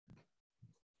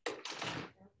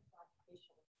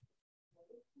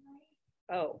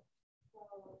Oh.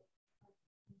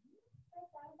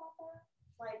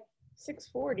 Like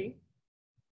 6:40.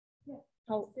 Yeah.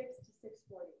 How? 6 to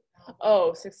 6:40.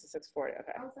 Oh, 6 to 6:40.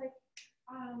 Okay. I was like,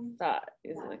 That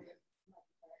easily.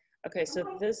 Okay, so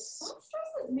like, this. What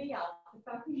stresses me out? I'm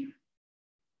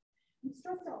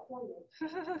stressed out for you.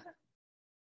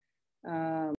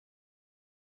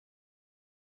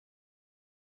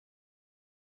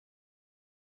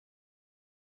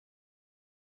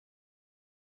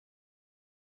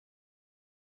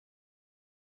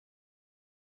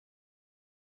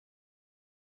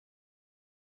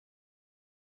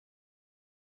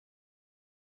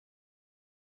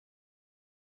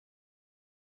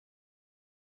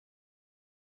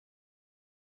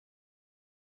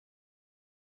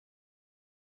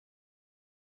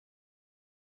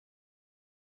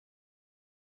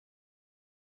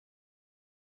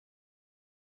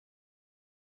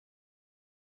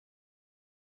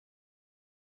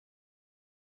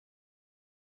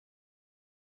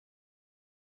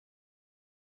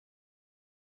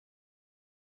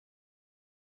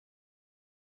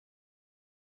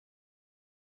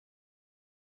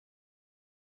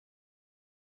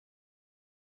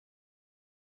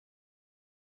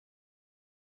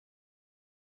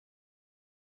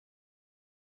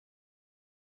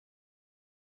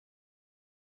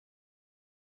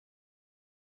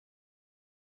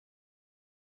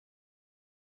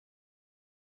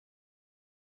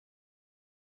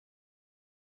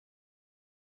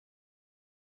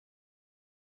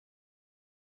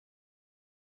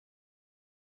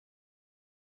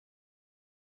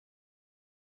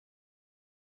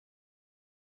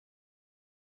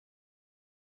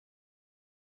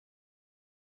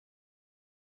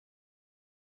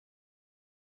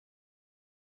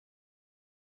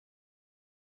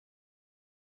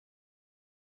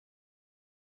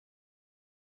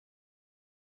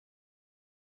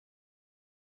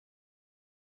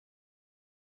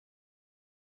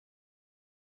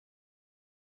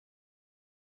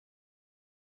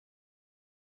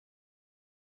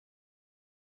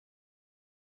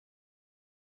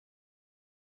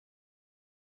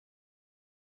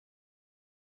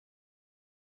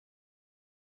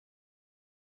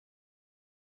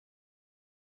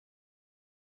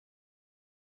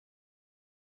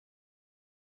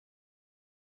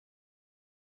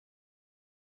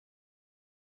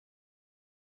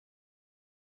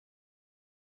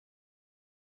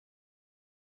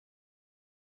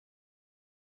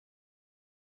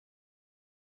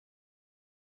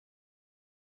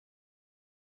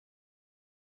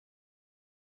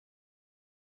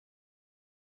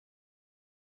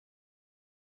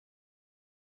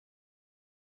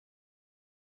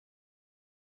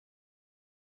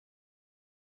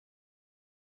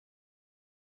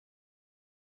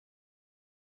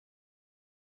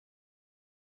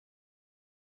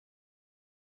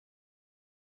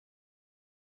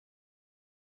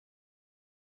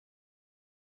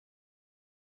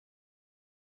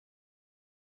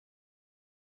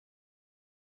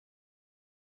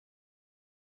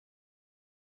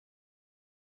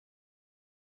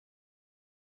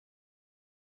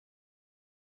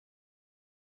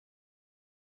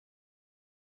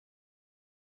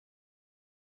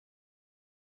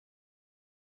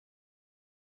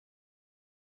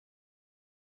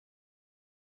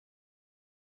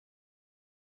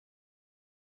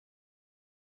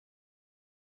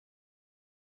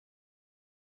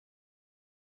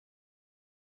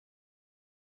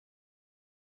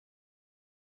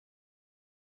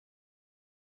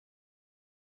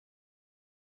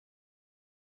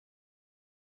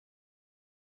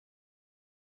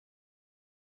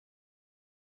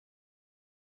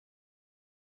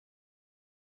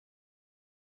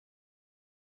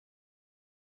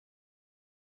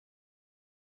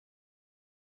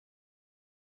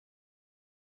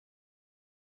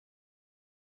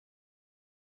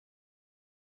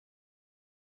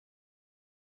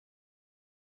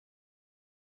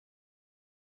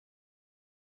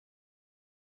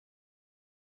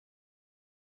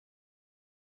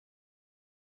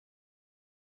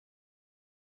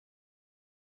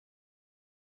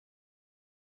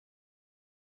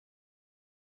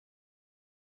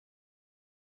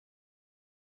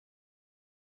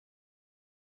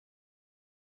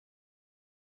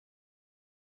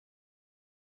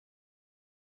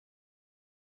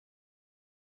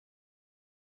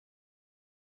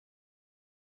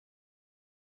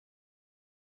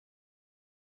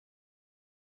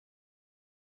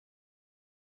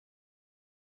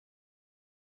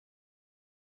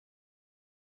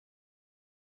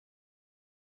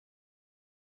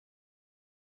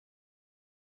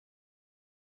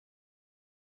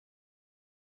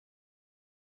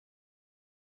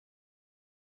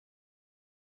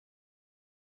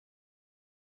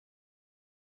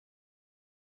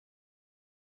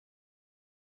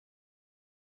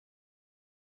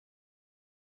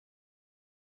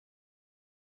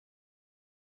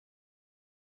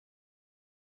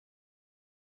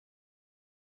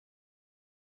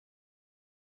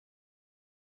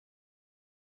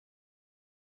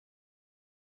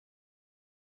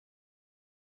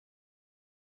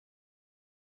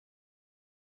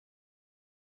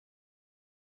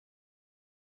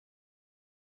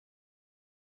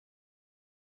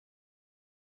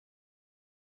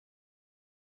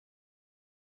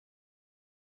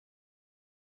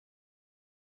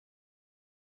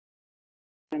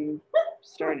 I'm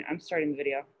starting the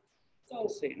video. So,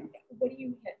 Just so you know. what do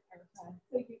you hit, Erica?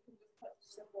 So you can just put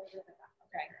symbol in it.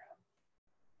 Okay.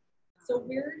 So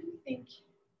where do you think?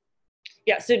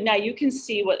 Yeah, so now you can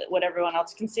see what everyone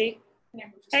else can see.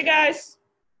 Hey guys.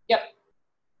 Yep.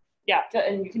 Yeah,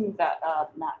 and you can move that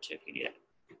mat too if you need it.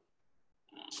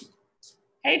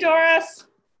 Hey Doris.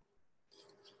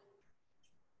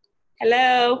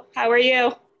 Hello, how are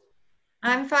you?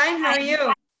 I'm fine. How are you?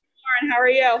 Lauren, how are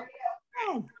you?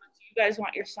 Good. Do you guys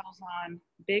want yourselves on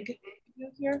big view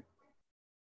here?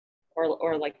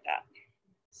 Or like that?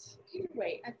 Either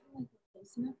way, I feel like we're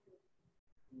close enough.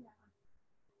 Yeah.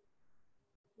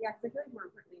 Yeah, because I feel like more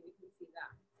importantly, we can see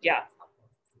that. Yeah.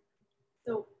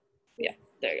 So, Yeah,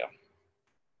 there you go.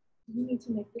 do we need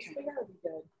to make this bigger or be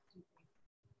good?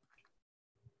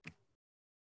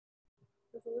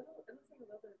 There's a little, it looks like a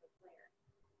little bit of a flare.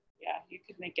 Yeah, you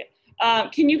could make it.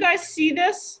 Can you guys see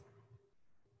this?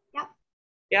 Yep.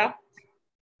 Yeah?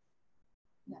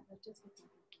 Yeah, that just looks like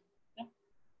Yeah.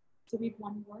 So we have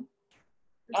one more?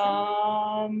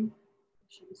 Or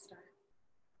should we start?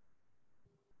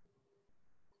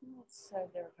 Who else said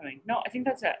they were coming? No, I think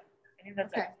that's it. I think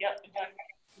that's it. Okay. Yep. Okay.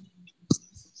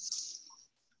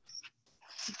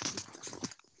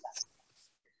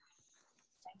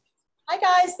 Hi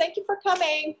guys, thank you for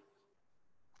coming.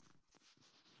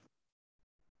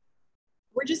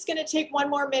 We're just gonna take one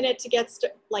more minute to get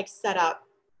set up.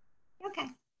 Okay.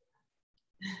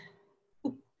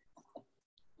 This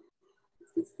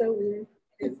is so weird.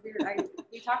 It's weird.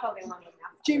 We talk all day long with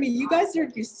masks. Jamie, you guys are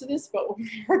used to this, but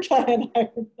Erica and I are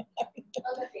not.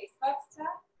 Oh, the Facebook stuff?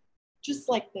 Just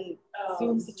like the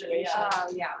Zoom situation. Oh,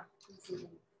 yeah.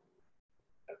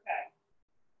 Okay.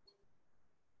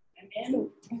 And then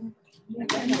So, Erica, you're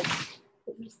gonna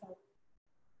put yourself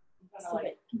I'm so gonna like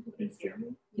that people can see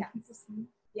you. Yes. People see you.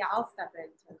 Yeah, I'll step in to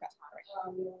Okay. talk.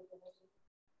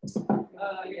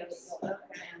 yes.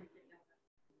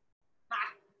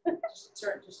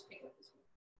 Just pick up this one.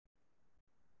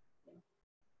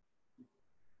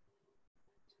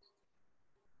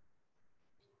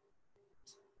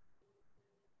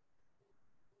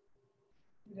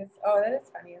 Oh, that is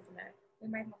funny, isn't it? We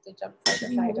might have to jump side Should to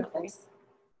we side, move don't we? this?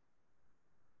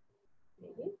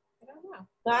 Maybe. I don't know.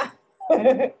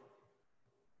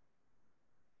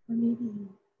 Or maybe.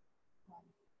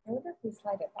 I wonder if we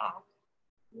slide it back. What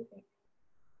do you think?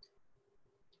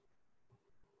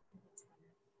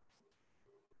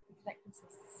 Like this is.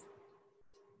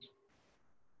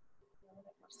 A little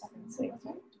bit more stuff in space,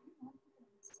 right?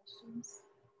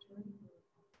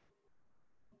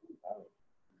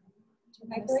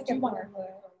 I feel like it's more.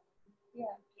 Yeah.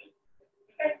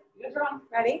 Okay, you guys are on.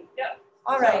 Ready? Yep.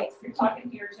 All right. So, you're talking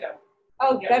here too.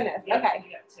 Oh, Yep, goodness. yep, Okay.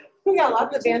 yep, too. We got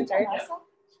lots of banter. Yep.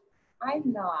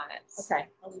 I'm not. Okay,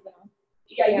 I'll leave it on.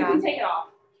 Yeah, you Yeah. can take it off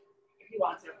if you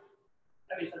want to.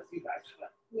 I mean, that's you guys,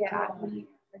 but. Yeah.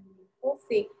 We'll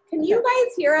see. Can you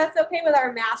guys hear us okay with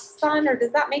our masks on, or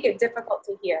does that make it difficult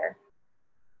to hear?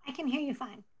 I can hear you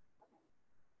fine.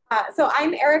 So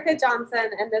I'm Erica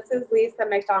Johnson, and this is Lisa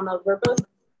McDonald. We're both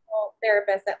physical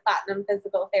therapists at Platinum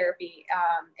Physical Therapy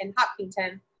in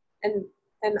Hopkinton, and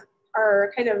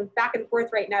are kind of back and forth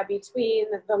right now between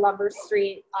the Lumber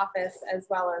Street office as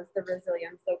well as the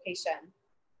Resilience location.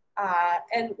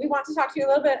 And we want to talk to you a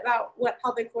little bit about what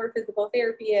pelvic floor physical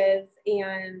therapy is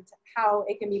and how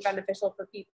it can be beneficial for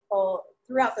people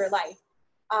throughout their life.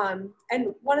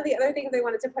 And one of the other things I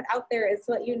wanted to put out there is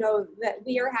to let you know that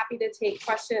we are happy to take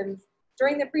questions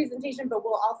during the presentation, but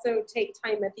we'll also take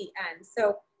time at the end.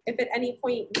 So if at any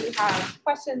point you have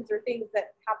questions or things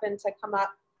that happen to come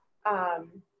up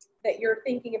that you're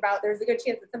thinking about, there's a good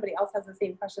chance that somebody else has the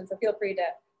same question. So feel free to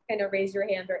kind of raise your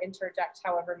hand or interject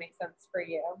however makes sense for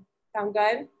you. Sound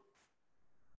good?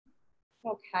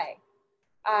 Okay.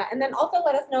 And then also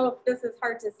let us know if this is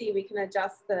hard to see. We can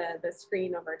adjust the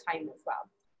screen over time as well.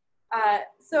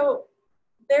 So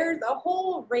there's a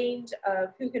whole range of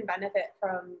who can benefit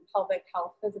from pelvic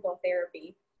health physical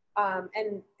therapy.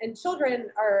 And children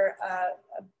are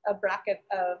a bracket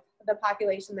of the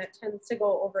population that tends to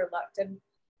go overlooked.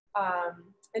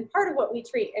 And part of what we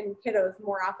treat in kiddos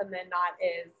more often than not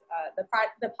is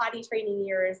the potty training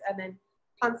years, and then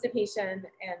constipation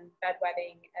and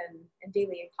bedwetting and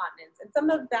daily incontinence. And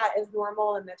some of that is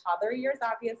normal in the toddler years,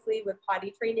 obviously, with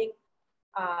potty training.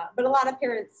 But a lot of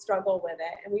parents struggle with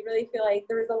it. And we really feel like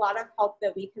there's a lot of help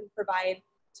that we can provide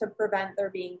to prevent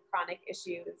there being chronic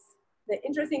issues. The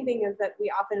interesting thing is that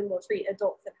we often will treat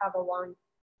adults that have a long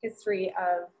history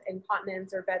of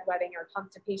incontinence or bedwetting or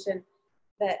constipation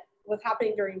that was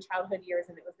happening during childhood years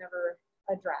and it was never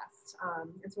addressed.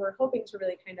 And so we're hoping to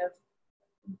really kind of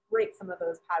break some of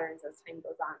those patterns as time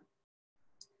goes on.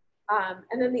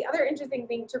 And then the other interesting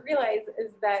thing to realize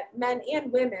is that men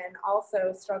and women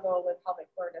also struggle with pelvic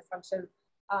floor dysfunction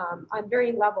on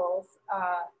varying levels,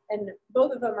 and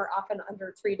both of them are often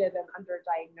undertreated and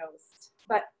underdiagnosed.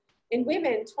 But in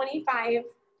women, 25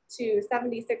 to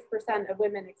 76% of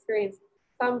women experience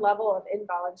some level of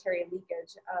involuntary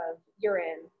leakage of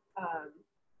urine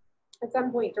at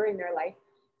some point during their life.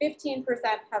 15%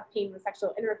 have pain with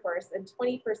sexual intercourse, and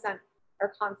 20%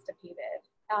 are constipated.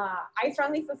 I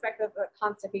strongly suspect that the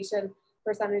constipation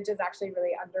percentage is actually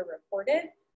really underreported.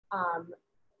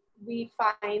 We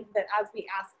find that as we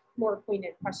ask more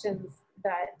pointed questions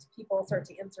that people start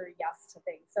to answer yes to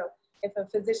things. So if a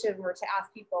physician were to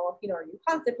ask people, you know, are you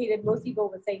constipated? Most people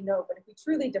would say no, but if we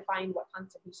truly define what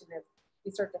constipation is,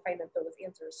 we start to find that those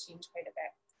answers change quite a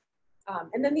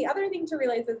bit. And then the other thing to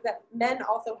realize is that men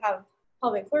also have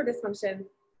pelvic floor dysfunction.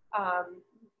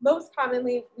 Most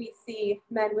commonly, we see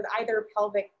men with either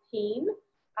pelvic pain,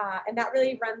 and that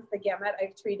really runs the gamut.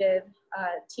 I've treated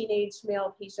teenage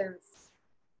male patients.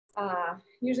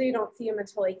 Usually you don't see them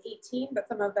until like 18, but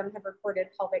some of them have reported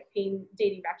pelvic pain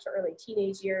dating back to early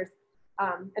teenage years.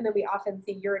 And then we often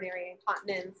see urinary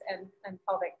incontinence and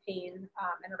pelvic pain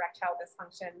and erectile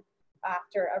dysfunction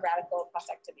after a radical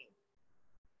prostatectomy.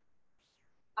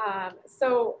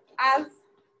 So as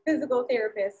physical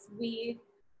therapists, we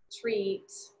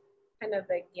treat kind of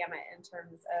the gamut in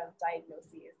terms of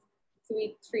diagnoses. So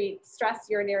we treat stress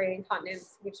urinary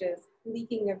incontinence, which is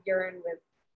leaking of urine with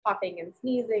coughing and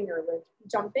sneezing or with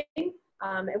jumping.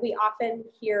 And we often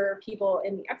hear people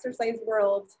in the exercise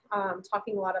world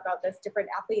talking a lot about this, different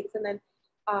athletes, and then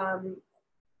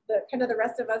the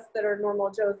rest of us that are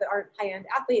normal Joes that aren't high-end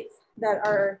athletes that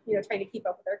are, you know, trying to keep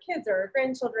up with their kids or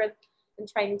grandchildren and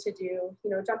trying to do, you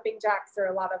know, jumping jacks. Or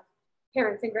a lot of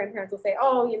parents and grandparents will say,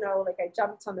 oh, you know, like I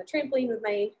jumped on the trampoline with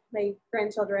my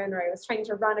grandchildren, or I was trying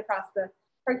to run across the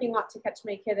parking lot to catch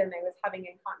my kid and I was having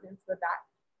incontinence with that.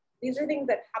 These are things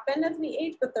that happen as we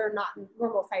age, but they're not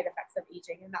normal side effects of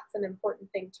aging. And that's an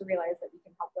important thing to realize, that we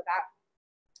can help with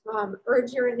that.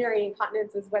 Urge urinary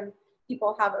incontinence is when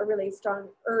people have a really strong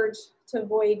urge to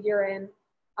void urine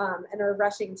and are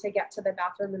rushing to get to the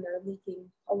bathroom and they're leaking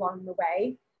along the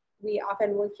way. We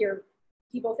often will hear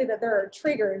people say that there are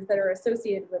triggers that are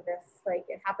associated with this. Like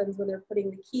it happens when they're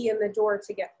putting the key in the door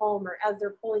to get home, or as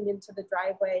they're pulling into the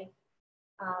driveway,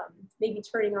 maybe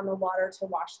turning on the water to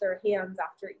wash their hands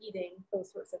after eating,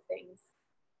 those sorts of things.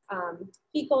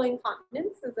 Fecal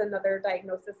incontinence is another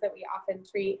diagnosis that we often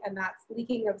treat, and that's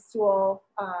leaking of stool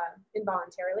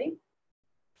involuntarily.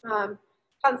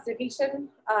 Constipation,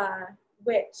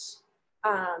 which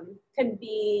can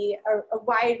be a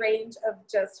wide range of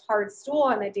just hard stool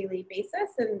on a daily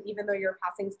basis. And even though you're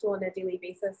passing stool on a daily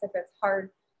basis, if it's hard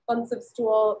lumps of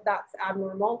stool, that's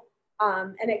abnormal.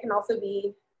 And it can also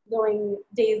be going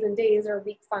days and days or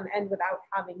weeks on end without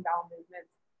having bowel movements.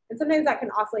 And sometimes that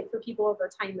can oscillate for people over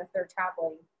time if they're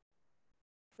traveling.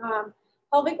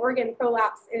 Pelvic organ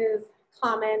prolapse is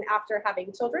common after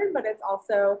having children, but it's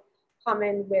also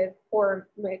common with poor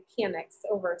mechanics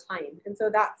over time. And so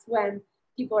that's when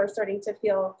people are starting to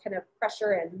feel kind of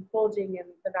pressure and bulging in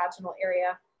the vaginal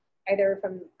area, either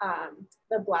from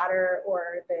the bladder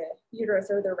or the uterus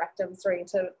or the rectum starting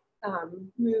to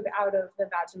move out of the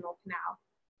vaginal canal.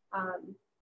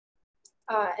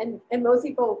 And most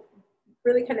people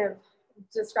really kind of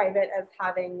describe it as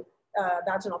having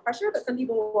vaginal pressure, but some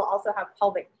people will also have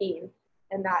pelvic pain,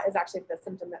 and that is actually the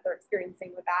symptom that they're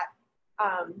experiencing with that.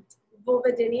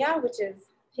 Vulvodynia, which is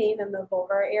pain in the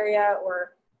vulvar area,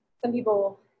 or some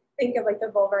people think of like the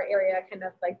vulvar area kind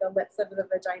of like the lips of the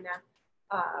vagina.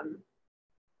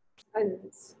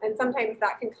 And sometimes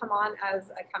that can come on as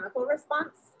a chemical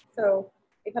response. So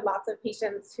we've had lots of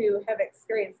patients who have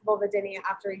experienced vulvodynia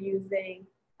after using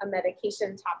a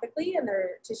medication topically, and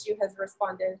their tissue has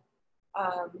responded,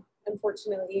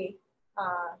 unfortunately,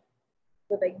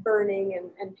 with like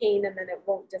burning and pain, and then it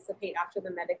won't dissipate after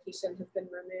the medication has been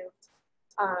removed.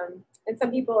 And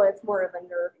some people, it's more of a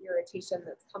nerve irritation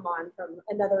that's come on from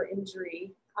another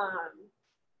injury.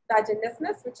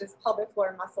 Vaginismus, which is pelvic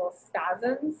floor muscle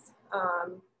spasms,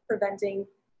 preventing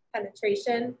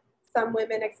penetration. Some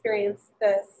women experience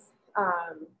this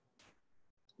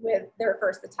with their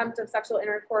first attempt of sexual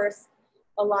intercourse.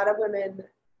 A lot of women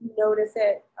notice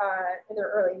it in their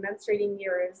early menstruating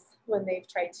years when they've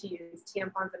tried to use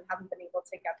tampons and haven't been able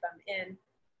to get them in.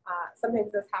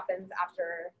 Sometimes this happens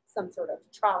after some sort of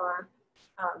trauma.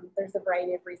 There's a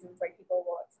variety of reasons why people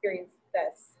will experience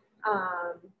this.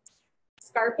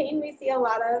 Scar pain we see a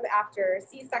lot of after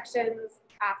C-sections,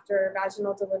 after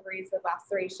vaginal deliveries with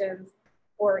lacerations,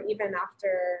 or even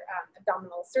after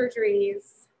abdominal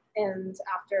surgeries and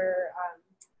after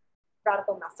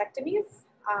radical mastectomies.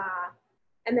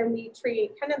 And then we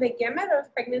treat kind of the gamut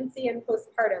of pregnancy and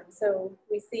postpartum. So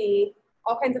we see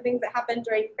all kinds of things that happen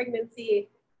during pregnancy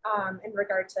in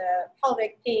regard to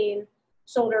pelvic pain,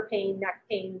 shoulder pain, neck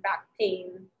pain, back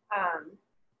pain.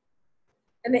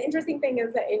 And the interesting thing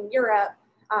is that in Europe,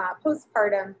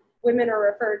 postpartum, women are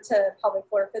referred to pelvic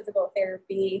floor physical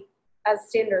therapy as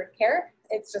standard care.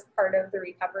 It's just part of the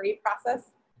recovery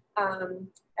process. And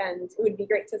it would be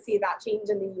great to see that change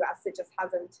in the US. It just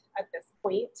hasn't at this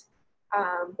point.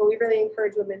 But we really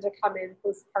encourage women to come in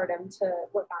postpartum to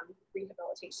work on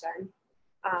rehabilitation.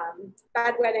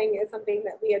 Bedwetting is something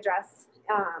that we address,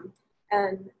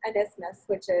 and anismus,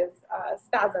 which is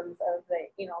spasms of the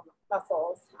anal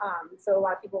muscles. So a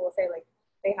lot of people will say like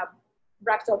they have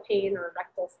rectal pain or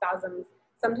rectal spasms.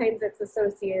 Sometimes it's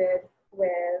associated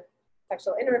with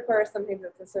sexual intercourse, sometimes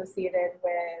it's associated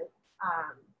with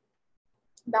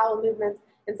bowel movements,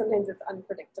 and sometimes it's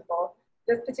unpredictable.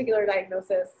 This particular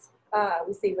diagnosis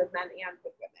we see with men and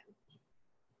with women.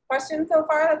 Questions so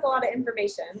far? That's a lot of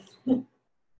information. You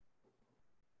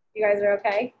guys are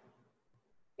okay?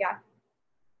 Yeah.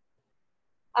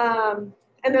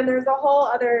 And then there's a whole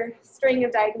other string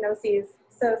of diagnoses.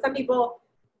 So some people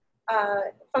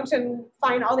function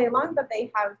fine all day long, but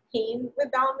they have pain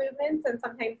with bowel movements, and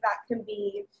sometimes that can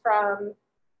be from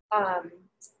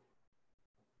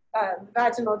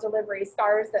vaginal delivery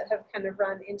scars that have kind of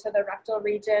run into the rectal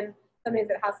region. Sometimes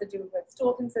it has to do with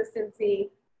stool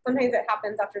consistency. Sometimes it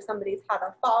happens after somebody's had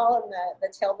a fall and the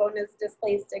tailbone is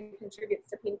displaced and contributes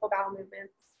to painful bowel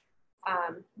movements.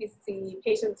 We see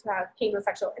patients who have pain with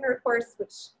sexual intercourse,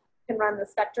 which can run the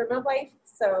spectrum of life.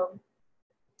 So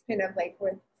kind of like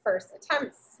with first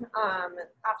attempts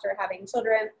after having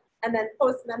children, and then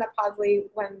post-menopausally,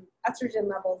 when estrogen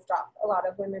levels drop, a lot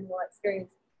of women will experience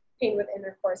pain with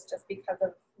intercourse just because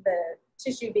of the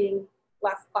tissue being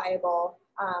less pliable,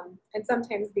 and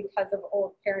sometimes because of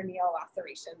old perineal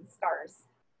laceration scars,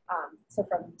 so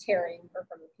from tearing or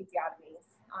from episiotomies,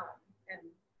 and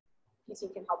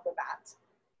PT can help with that.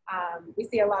 We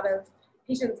see a lot of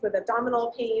patients with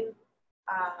abdominal pain.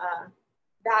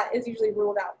 That is usually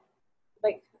ruled out,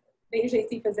 like they usually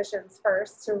see physicians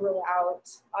first to rule out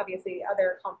obviously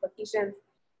other complications.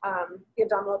 The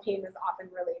abdominal pain is often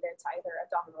related to either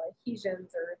abdominal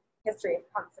adhesions or history of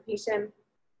constipation.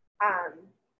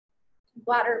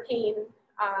 Bladder pain,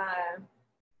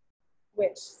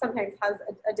 which sometimes has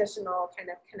additional kind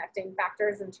of connecting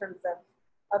factors in terms of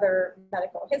other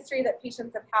medical history that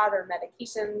patients have had or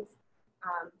medications.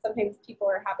 Sometimes people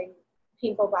are having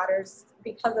painful bladders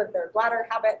because of their bladder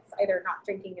habits, either not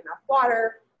drinking enough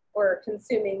water or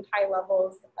consuming high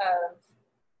levels of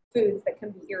foods that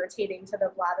can be irritating to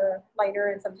the bladder lining,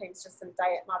 and sometimes just some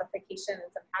diet modification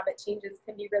and some habit changes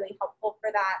can be really helpful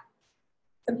for that.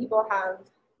 Some people have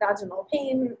vaginal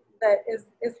pain that is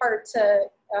hard to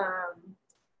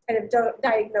kind of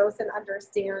diagnose and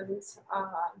understand,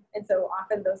 and so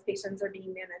often those patients are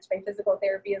being managed by physical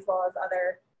therapy as well as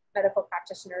other medical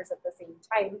practitioners at the same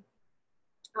time.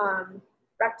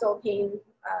 Rectal pain,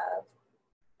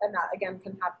 and that again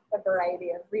can have a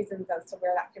variety of reasons as to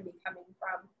where that can be coming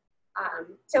from.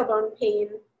 Tailbone pain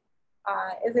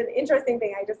is an interesting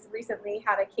thing. I just recently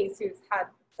had a case who's had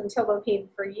some tailbone pain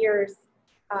for years,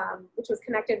 which was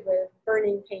connected with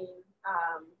burning pain,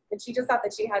 and she just thought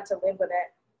that she had to live with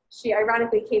it. She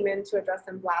ironically came in to address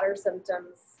some bladder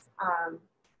symptoms,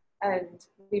 and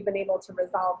we've been able to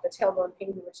resolve the tailbone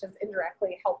pain, which has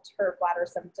indirectly helped her bladder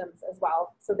symptoms as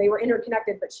well. So they were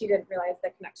interconnected, but she didn't realize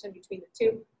the connection between the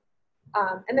two.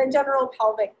 And then general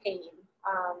pelvic pain.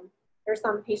 There's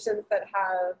some patients that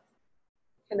have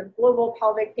kind of global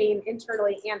pelvic pain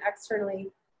internally and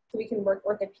externally, so we can work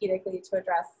orthopedically to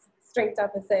address strength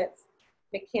deficits,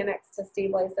 mechanics to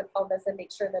stabilize the pelvis and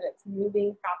make sure that it's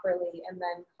moving properly, and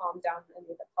then calm down any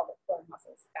of the pelvic floor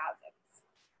muscle spasms.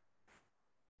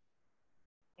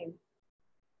 Okay.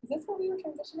 Is this where we were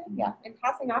transitioning? Yeah, and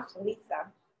passing off to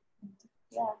Lisa.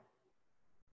 Yeah.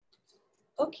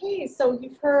 Okay, so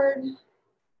you've heard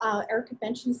Erica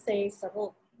mention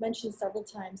several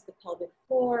times the pelvic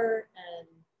floor, and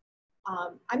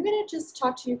I'm going to just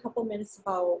talk to you a couple minutes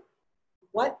about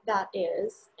what that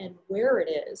is and where it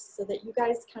is, so that you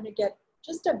guys kind of get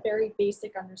just a very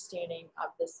basic understanding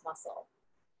of this muscle.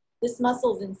 This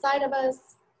muscle is inside of us.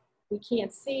 We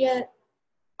can't see it.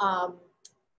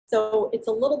 So it's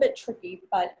a little bit tricky,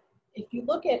 but if you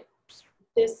look at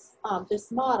this, this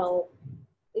model,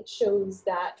 it shows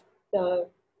that the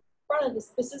front of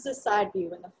this is a side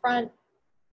view. In the front,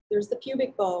 there's the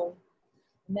pubic bone,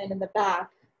 and then in the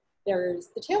back, there's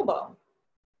the tailbone.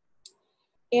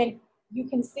 And you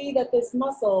can see that this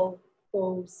muscle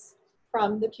goes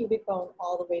from the pubic bone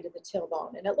all the way to the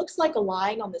tailbone. And it looks like a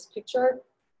line on this picture,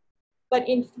 but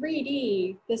in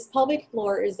 3D, this pelvic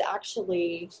floor is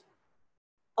actually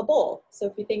a bowl. So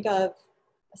if you think of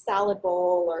a salad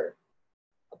bowl or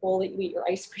a bowl that you eat your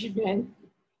ice cream in,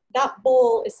 that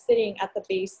bowl is sitting at the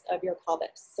base of your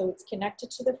pelvis. So it's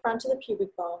connected to the front of the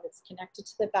pubic bone, it's connected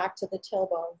to the back to the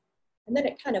tailbone, and then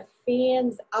it kind of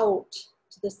fans out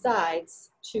to the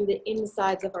sides to the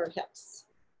insides of our hips.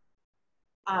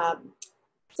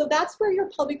 So that's where your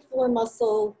pelvic floor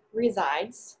muscle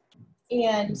resides.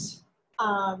 And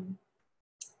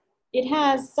it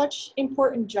has such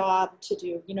important job to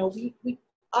do. You know, we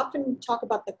often talk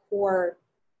about the core.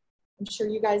 I'm sure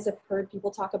you guys have heard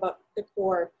people talk about the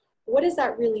core. What does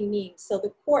that really mean? So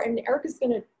the core, and Erica's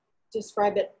going to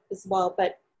describe it as well,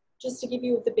 but just to give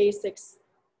you the basics,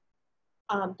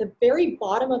 the very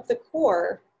bottom of the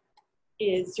core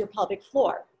is your pelvic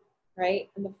floor, right?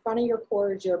 And the front of your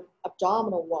core is your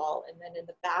abdominal wall, and then in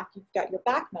the back you've got your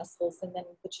back muscles, and then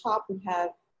at the top we have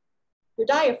your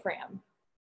diaphragm.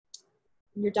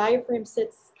 And your diaphragm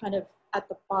sits kind of at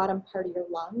the bottom part of your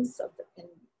lungs, in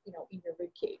your rib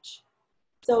cage.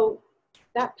 So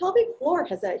that pelvic floor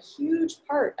has a huge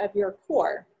part of your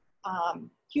core,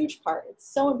 huge part. It's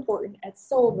so important, it's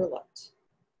so overlooked.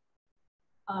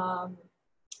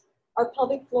 Our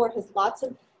pelvic floor has lots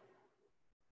of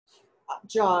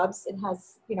jobs. It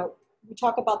has, we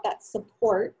talk about that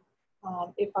support.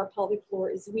 If our pelvic floor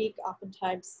is weak,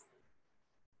 oftentimes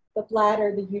the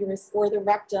bladder, the uterus, or the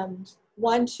rectum,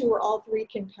 1, 2, or all 3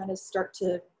 can kind of start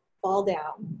to fall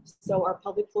down. So our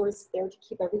pelvic floor is there to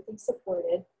keep everything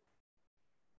supported.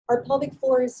 Our pelvic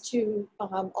floor is to,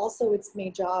 also its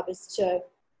main job is to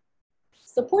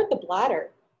support the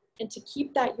bladder and to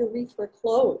keep that urethra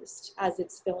closed as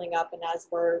it's filling up and as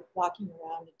we're walking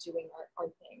around and doing our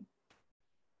thing.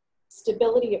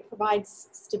 Stability, it provides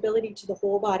stability to the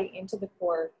whole body into the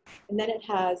core. And then it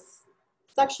has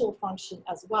sexual function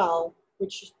as well,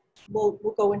 which we'll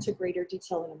go into greater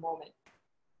detail in a moment.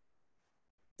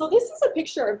 So this is a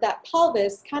picture of that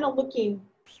pelvis kind of looking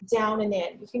down and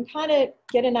in. You can kind of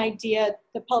get an idea,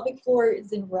 the pelvic floor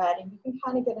is in red, and you can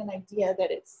kind of get an idea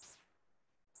that it's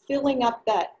filling up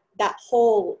that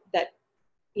hole that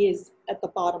is at the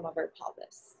bottom of our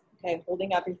pelvis, okay,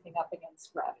 holding everything up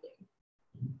against gravity.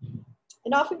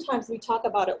 And oftentimes we talk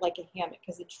about it like a hammock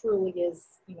because it truly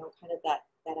is, kind of that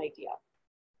idea.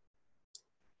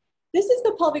 This is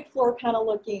the pelvic floor kind of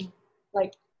looking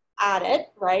like at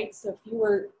it, right? So if you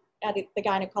were at the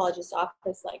gynecologist's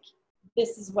office, like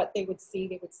this is what they would see.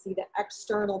 They would see the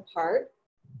external part.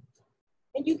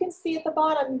 And you can see at the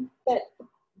bottom that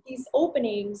these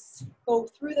openings go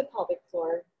through the pelvic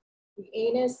floor, the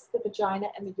anus, the vagina,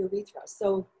 and the urethra.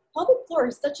 So pelvic floor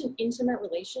is such an intimate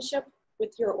relationship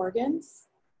with your organs.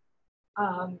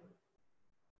 And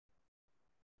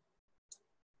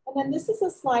then this is a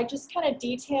slide just kind of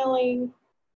detailing,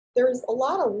 there's a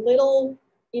lot of little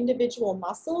individual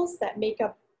muscles that make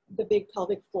up the big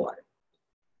pelvic floor.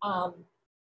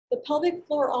 The pelvic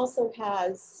floor also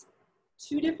has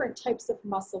 2 different types of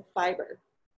muscle fiber.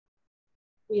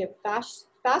 We have fast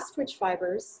twitch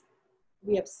fibers,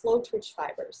 we have slow twitch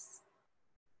fibers.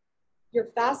 Your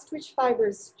fast twitch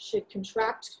fibers should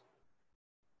contract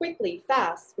quickly,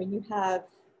 fast, when you have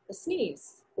a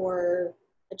sneeze or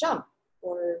a jump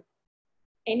or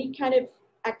any kind of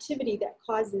activity that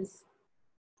causes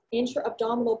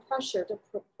intra-abdominal pressure to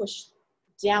push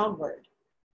downward.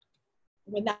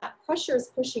 When that pressure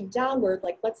is pushing downward,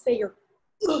 like let's say you're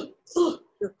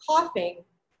coughing,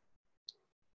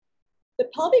 the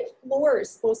pelvic floor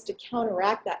is supposed to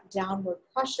counteract that downward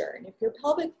pressure. And if your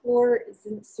pelvic floor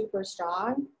isn't super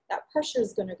strong, that pressure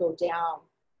is going to go down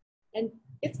and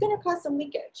it's going to cause some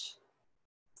leakage.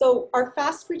 So our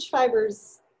fast twitch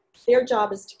fibers, their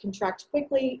job is to contract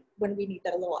quickly when we need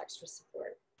that a little extra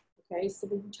support. Okay, so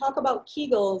when we talk about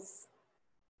Kegels,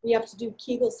 we have to do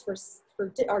Kegels for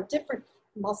our different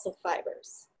muscle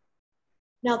fibers.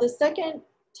 Now the second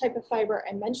type of fiber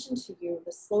I mentioned to you,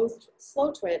 the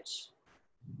slow twitch,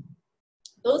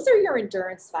 those are your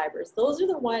endurance fibers. Those are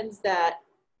the ones that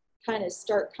kind of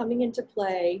start coming into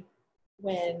play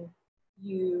when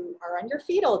you are on your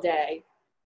feet all day,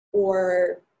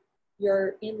 or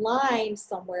you're in line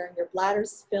somewhere and your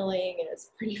bladder's filling and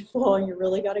it's pretty full and you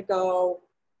really got to go.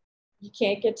 You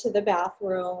can't get to the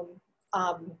bathroom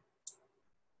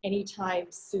anytime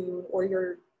soon, or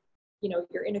you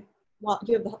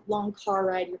have a long car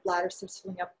ride, your bladder starts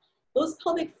filling up. Those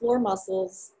pelvic floor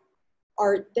muscles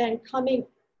are then coming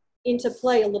into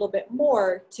play a little bit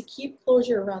more to keep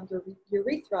closure around your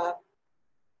urethra.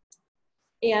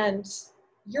 And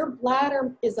your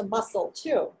bladder is a muscle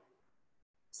too.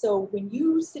 So when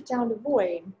you sit down to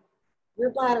void, your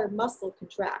bladder muscle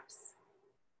contracts.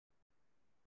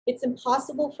 It's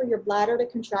impossible for your bladder to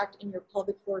contract and your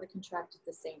pelvic floor to contract at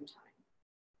the same time.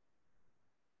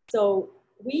 So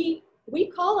we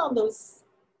call on those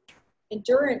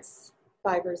endurance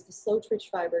fibers, the slow twitch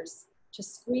fibers, to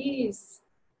squeeze,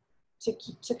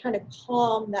 to kind of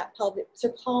calm that pelvic, to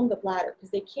calm the bladder,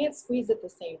 because they can't squeeze at the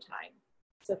same time.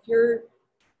 So if you're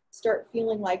start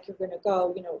feeling like you're going to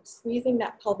go, you know, squeezing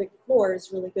that pelvic floor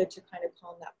is really good to kind of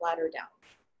calm that bladder down.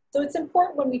 So it's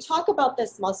important when we talk about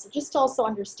this muscle, just to also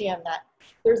understand that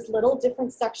there's little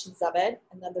different sections of it,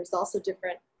 and then there's also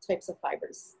different types of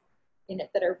fibers in it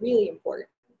that are really important.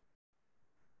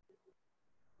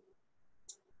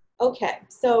 Okay,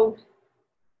 so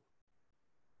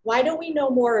why don't we know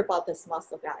more about this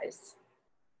muscle, guys?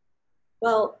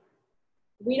 Well,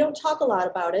 we don't talk a lot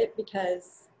about it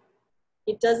because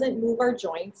it doesn't move our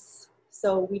joints.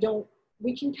 So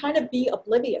we can kind of be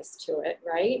oblivious to it,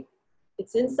 right?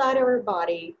 It's inside our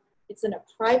body. It's in a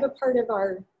private part of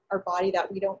our body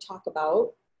that we don't talk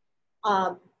about.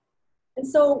 And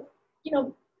so, you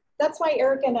know, that's why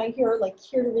Erica and I here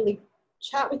to really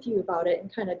chat with you about it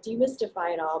and kind of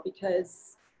demystify it all,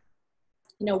 because,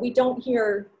 you know, we don't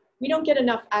get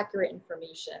enough accurate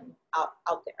information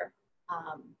out there.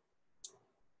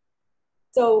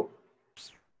 So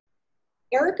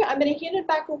Erica, I'm going to hand it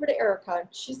back over to Erica.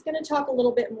 She's going to talk a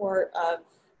little bit more of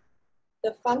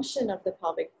the function of the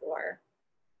pelvic floor.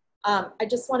 I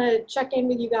just want to check in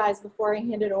with you guys before I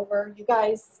hand it over. You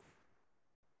guys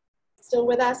still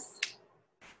with us?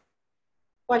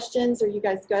 Questions? Are you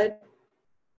guys good?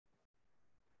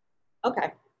 Okay.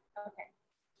 Okay.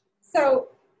 So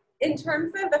in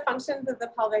terms of the functions of the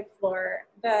pelvic floor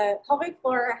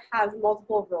has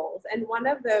multiple roles, and one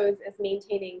of those is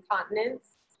maintaining continence.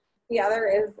 The other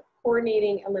is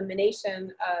coordinating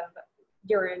elimination of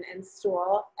urine and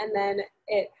stool, and then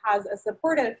it has a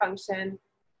supportive function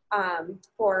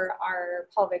for our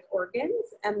pelvic organs,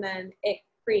 and then it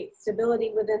creates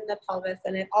stability within the pelvis,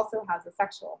 and it also has a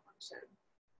sexual function.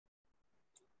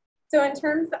 So in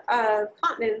terms of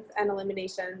continence and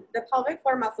elimination, the pelvic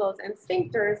floor muscles and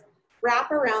sphincters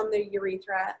wrap around the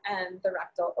urethra and the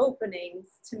rectal openings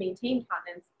to maintain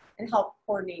continence and help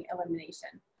coordinate elimination.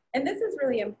 And this is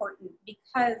really important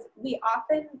because we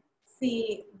often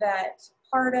see that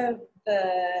part of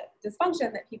the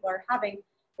dysfunction that people are having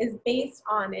is based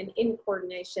on an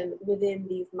incoordination within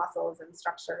these muscles and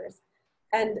structures.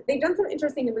 And they've done some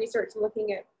interesting research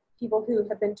looking at people who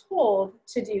have been told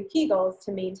to do Kegels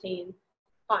to maintain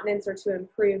continence or to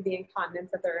improve the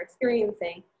incontinence that they're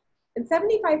experiencing. And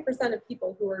 75% of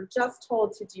people who are just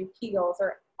told to do Kegels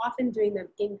are often doing them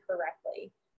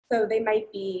incorrectly. So they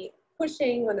might be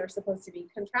pushing when they're supposed to be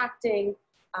contracting.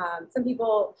 Some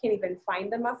people can't even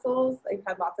find the muscles. I've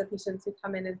had lots of patients who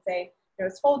come in and say, I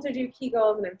was told to do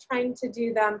Kegels and I'm trying to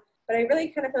do them, but I really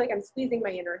kind of feel like I'm squeezing my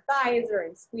inner thighs or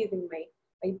I'm squeezing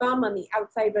my bum on the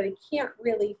outside, but I can't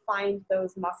really find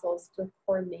those muscles to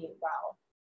coordinate well.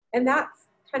 And that's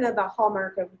kind of the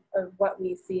hallmark of what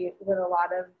we see with a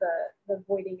lot of the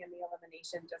voiding and the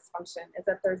elimination dysfunction, is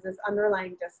that there's this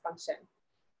underlying dysfunction.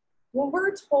 When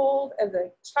we're told as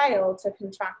a child to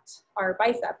contract our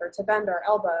bicep or to bend our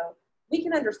elbow, we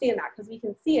can understand that because we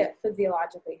can see it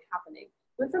physiologically happening.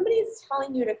 When somebody's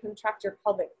telling you to contract your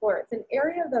pelvic floor, it's an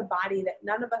area of the body that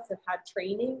none of us have had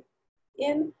training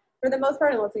in, for the most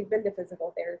part, unless we've been to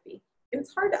physical therapy. And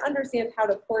it's hard to understand how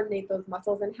to coordinate those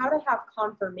muscles and how to have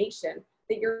confirmation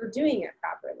that you're doing it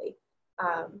properly.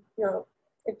 You know,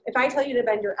 if I tell you to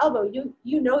bend your elbow,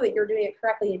 you know that you're doing it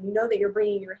correctly, and you know that you're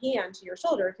bringing your hand to your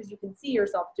shoulder because you can see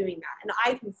yourself doing that, and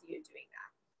I can see you doing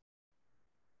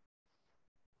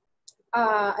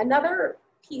that. Another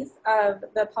piece of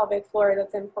the pelvic floor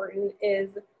that's important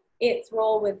is its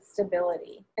role with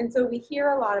stability. And so we hear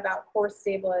a lot about core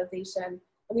stabilization,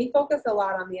 and we focus a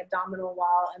lot on the abdominal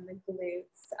wall and the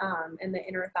glutes and the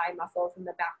inner thigh muscles and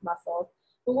the back muscles.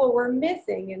 But what we're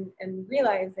missing and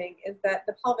realizing is that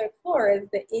the pelvic floor is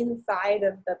the inside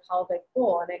of the pelvic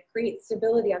bowl, and it creates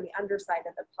stability on the underside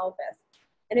of the pelvis.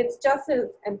 And it's just as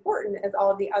important as all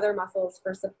of the other muscles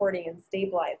for supporting and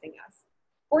stabilizing us.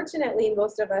 Fortunately,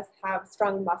 most of us have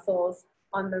strong muscles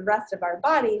on the rest of our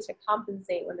body to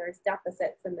compensate when there's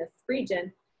deficits in this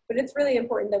region, but it's really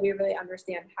important that we really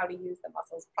understand how to use the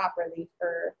muscles properly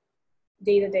for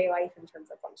day-to-day life in terms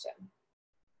of function.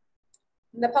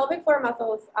 The pelvic floor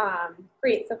muscles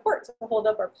create support to hold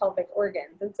up our pelvic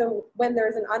organs. And so when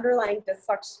there's an underlying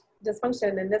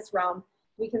dysfunction in this realm,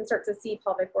 we can start to see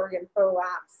pelvic organ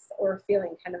prolapse or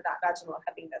feeling kind of that vaginal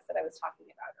heaviness that I was talking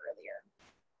about earlier.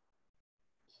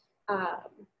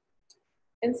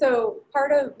 And so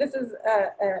this is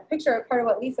a picture of part of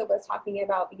what Lisa was talking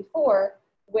about before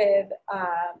with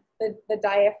the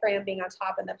diaphragm being on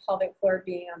top and the pelvic floor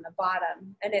being on the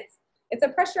bottom. And it's a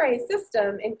pressurized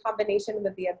system in combination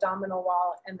with the abdominal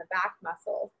wall and the back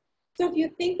muscles. So if you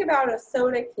think about a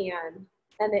soda can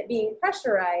and it being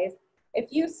pressurized,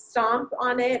 if you stomp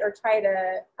on it or try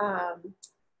to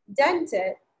dent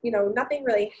it, nothing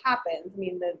really happens. I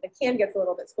mean, the can gets a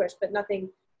little bit squished, but nothing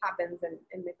happens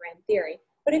in the grand theory.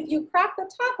 But if you crack the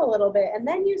top a little bit and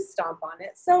then you stomp on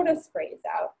it, soda sprays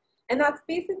out. And that's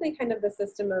basically kind of the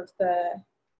system of the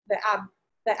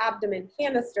abdomen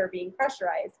canister being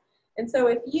pressurized. And so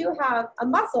if you have a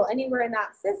muscle anywhere in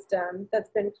that system that's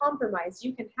been compromised,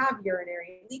 you can have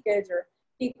urinary leakage or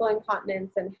fecal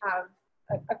incontinence and have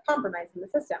a compromise in the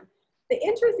system. The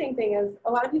interesting thing is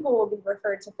a lot of people will be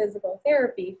referred to physical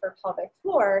therapy for pelvic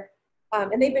floor,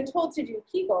 and they've been told to do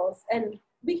Kegels, and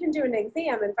we can do an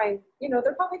exam and find,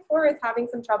 their pelvic floor is having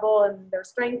some trouble and their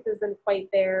strength isn't quite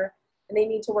there and they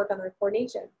need to work on their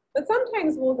coordination. But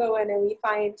sometimes we'll go in and we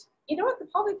find, the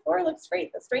pelvic floor looks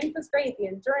great, the strength is great, the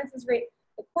endurance is great,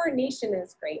 the coordination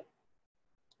is great.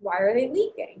 Why are they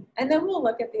leaking? And then we'll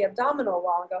look at the abdominal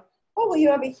wall and go, oh, well, you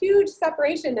have a huge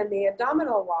separation in the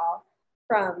abdominal wall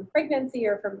from pregnancy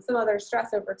or from some other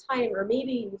stress over time, or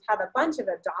maybe you've had a bunch of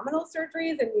abdominal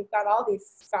surgeries and you've got all these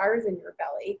scars in your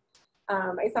belly.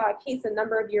 I saw a case a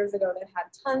number of years ago that had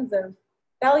tons of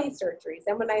belly surgeries.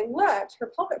 And when I looked,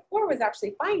 her pelvic floor was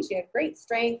actually fine. She had great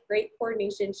strength, great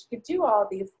coordination. She could do all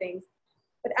these things.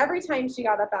 But every time she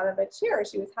got up out of a chair,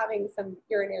 she was having some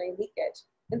urinary leakage.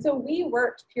 And so we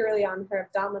worked purely on her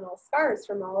abdominal scars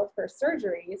from all of her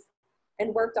surgeries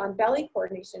and worked on belly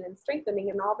coordination and strengthening.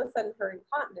 And all of a sudden her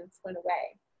incontinence went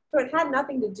away. So it had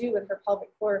nothing to do with her pelvic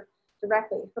floor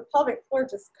directly. Her pelvic floor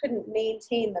just couldn't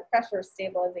maintain the pressure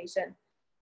stabilization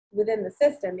within the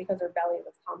system because her belly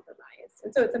was compromised.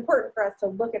 And so it's important for us to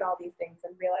look at all these things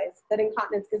and realize that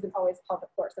incontinence isn't always pelvic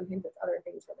floor. Sometimes it's other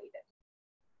things related.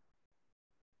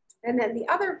 And then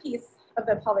the other piece of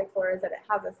the pelvic floor is that it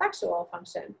has a sexual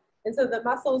function. And so the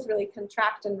muscles really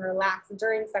contract and relax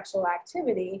during sexual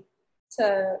activity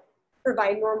to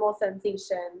provide normal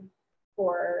sensation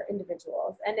for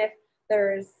individuals. And if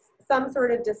there's some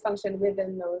sort of dysfunction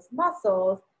within those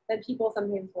muscles, then people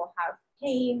sometimes will have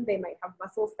pain, they might have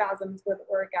muscle spasms with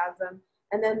orgasm,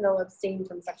 and then they'll abstain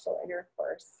from sexual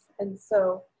intercourse. And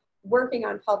so working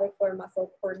on pelvic floor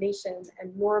muscle coordination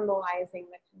and normalizing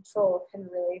the control can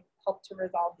really help to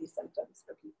resolve these symptoms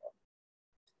for people.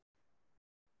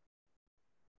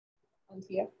 On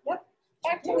to you. Yep,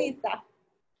 back to Lisa.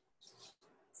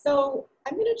 So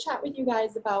I'm going to chat with you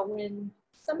guys about when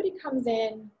somebody comes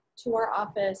in to our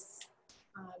office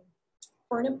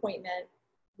for an appointment.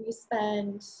 We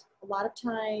spend a lot of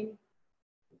time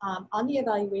on the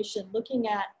evaluation looking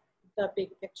at the big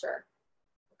picture.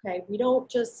 Okay, we don't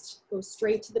just go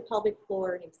straight to the pelvic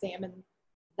floor and examine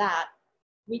that.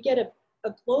 We get a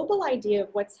global idea of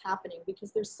what's happening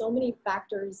because there's so many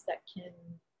factors that can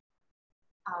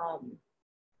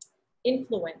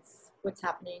influence what's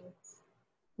happening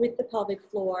with the pelvic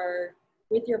floor,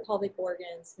 with your pelvic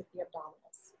organs, with the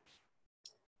abdominals.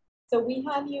 So we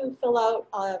have you fill out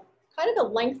kind of a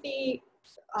lengthy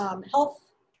health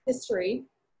history.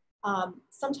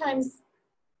 Sometimes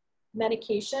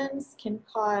medications can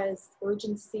cause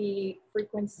urgency,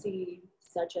 frequency,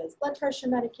 such as blood pressure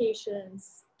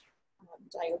medications,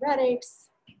 diuretics,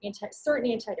 certain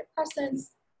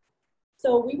antidepressants.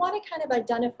 So we want to kind of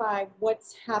identify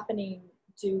what's happening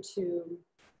due to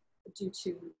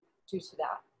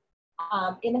that.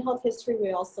 In the health history,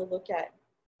 we also look at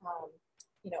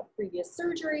previous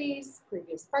surgeries,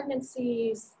 previous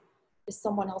pregnancies. Is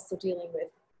someone also dealing with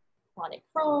chronic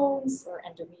Crohn's or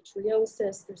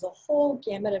endometriosis? There's a whole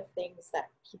gamut of things that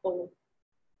people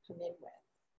come in with.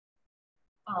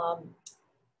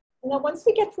 And then once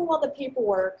we get through all the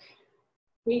paperwork,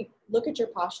 we look at your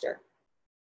posture.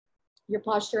 Your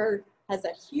posture has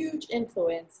a huge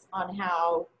influence on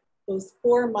how those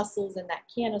 4 muscles in that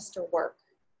canister work.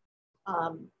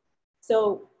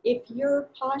 So if your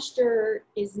posture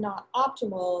is not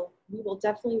optimal, we will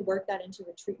definitely work that into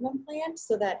a treatment plan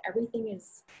so that everything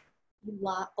is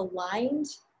aligned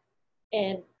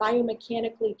and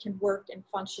biomechanically can work and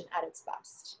function at its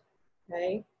best,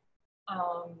 okay?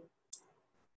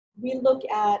 We look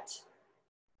at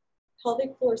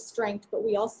pelvic floor strength, but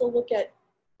we also look at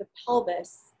the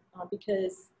pelvis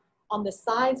because on the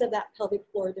sides of that pelvic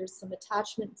floor, there's some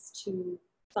attachments to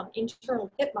some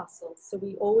internal hip muscles. So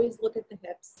we always look at the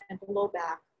hips and the low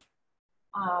back.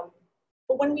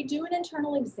 But when we do an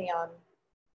internal exam,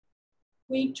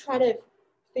 we try to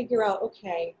figure out,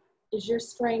 okay, is your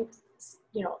strength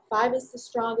you know, 5 is the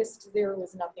strongest, 0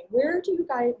 is nothing. Where do you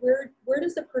guys, where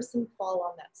does a person fall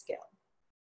on that scale?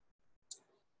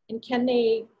 And can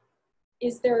they,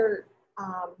 is there,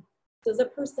 does a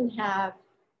person have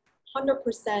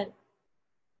 100%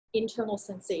 internal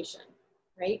sensation,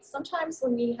 right? Sometimes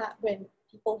when when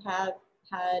people have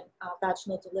had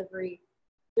vaginal delivery,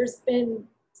 there's been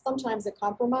sometimes a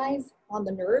compromise on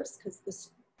the nerves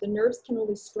because the nerves can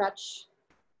only stretch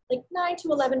like 9 to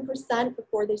 11%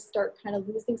 before they start kind of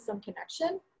losing some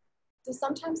connection. So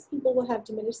sometimes people will have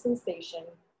diminished sensation,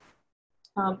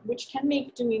 which can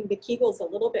make doing the Kegels a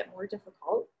little bit more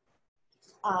difficult.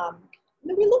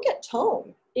 Then we look at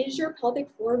tone. Is your pelvic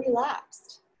floor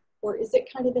relaxed? Or is it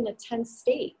kind of in a tense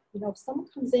state? You know, if someone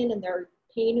comes in and their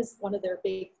pain is one of their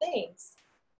big things,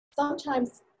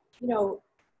 sometimes, you know,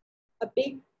 a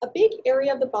big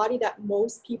area of the body that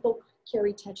most people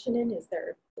carry tension in is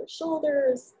their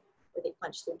shoulders, or they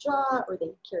clench their jaw, or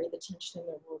they carry the tension in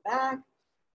their lower back.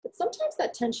 But sometimes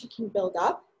that tension can build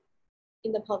up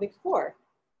in the pelvic floor,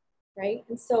 right?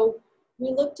 And so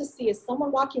we look to see, is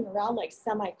someone walking around like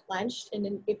semi-clenched? And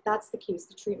then if that's the case,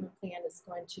 the treatment plan is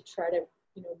going to try to,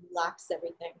 you know, relax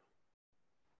everything.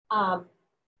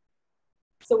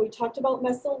 So we talked about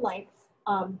muscle length.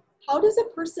 How does a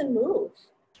person move?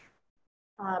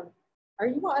 Are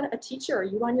you a teacher? Are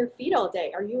you on your feet all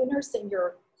day? Are you a nurse and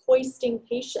you're hoisting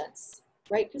patients,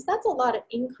 right? Because that's a lot of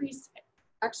increased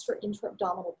extra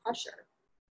intra-abdominal pressure.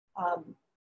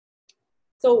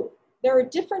 So there are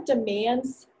different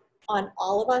demands on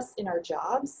all of us in our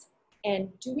jobs, and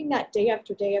doing that day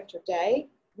after day after day,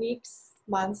 weeks,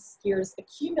 months, years,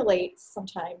 accumulates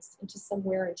sometimes into some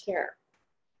wear and tear.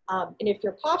 And if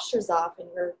your posture's off and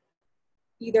you're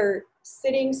either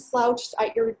sitting slouched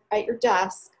at your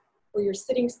desk, or you're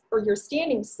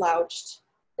standing slouched,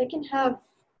 that can have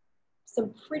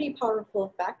some pretty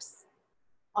powerful effects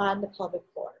on the pelvic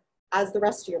floor, as the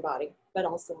rest of your body, but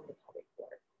also on the pelvic floor.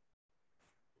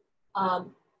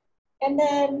 And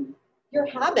then your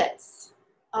habits.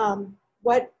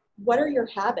 What are your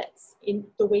habits in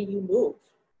the way you move?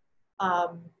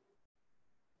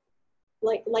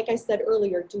 Like I said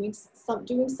earlier, doing some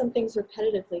things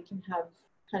repetitively can have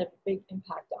kind of a big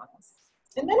impact on us.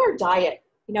 And then our diet.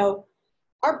 You know,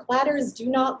 our bladders do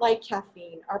not like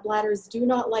caffeine. Our bladders do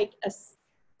not like a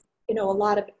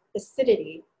lot of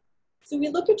acidity. So we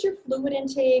look at your fluid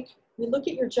intake. We look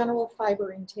at your general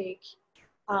fiber intake.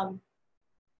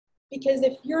 Because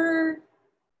if you're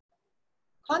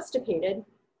constipated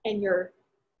and you're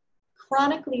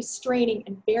chronically straining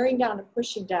and bearing down and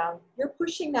pushing down, you're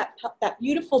pushing that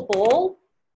beautiful bowl,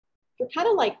 you're kind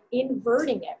of like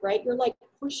inverting it, right? You're like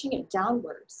pushing it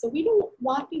downwards. So we don't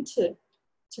want you to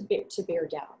bear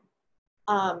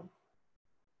down.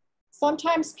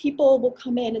 Sometimes people will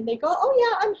come in and they go, oh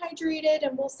yeah, I'm hydrated.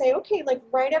 And we'll say, okay, like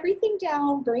write everything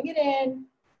down, bring it in.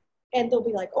 And they'll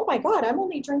be like, oh my God, I'm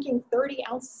only drinking 30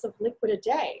 ounces of liquid a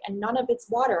day and none of it's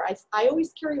water. I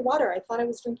always carry water. I thought I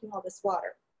was drinking all this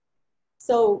water.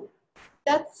 So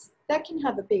that can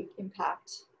have a big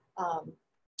impact on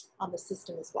the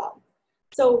system as well.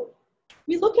 So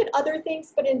we look at other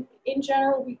things, but in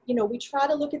general, we try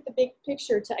to look at the big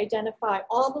picture to identify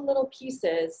all the little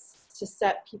pieces to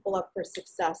set people up for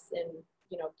success in,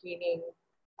 gaining,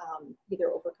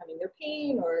 either overcoming their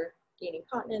pain or gaining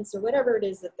continence or whatever it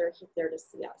is that they're there to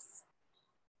see us.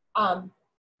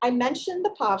 I mentioned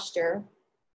the posture.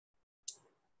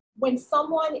 When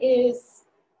someone is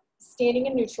standing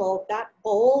in neutral, that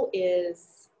bowl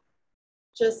is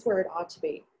just where it ought to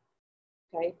be,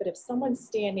 okay? But if someone's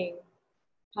standing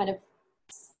kind of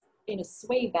in a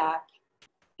sway back,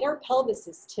 their pelvis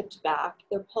is tipped back,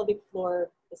 their pelvic floor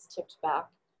is tipped back.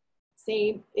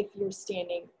 Same if you're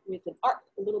standing with a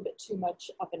little bit too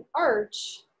much of an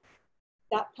arch,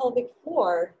 that pelvic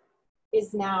floor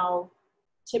is now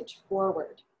tipped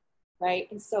forward, right?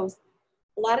 And so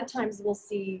a lot of times we'll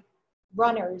see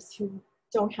runners who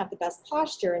don't have the best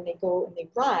posture and they go and they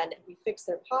run and we fix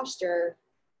their posture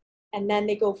and then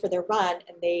they go for their run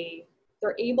and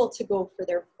they're able to go for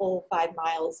their full 5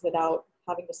 miles without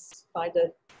having to find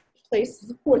a place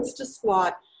to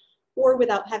squat or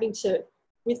without having to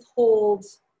withhold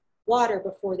water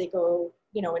before they go,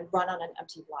 and run on an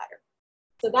empty bladder.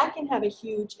 So that can have a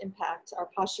huge impact. Our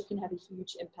posture can have a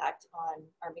huge impact on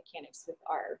our mechanics with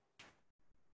our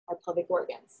pelvic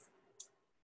organs.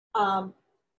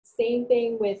 Same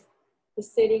thing with the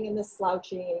sitting and the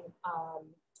slouching.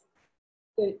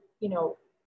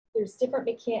 There's different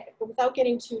mechanics, without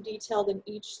getting too detailed in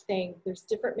each thing, there's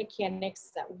different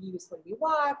mechanics that we use when we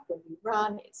walk, when we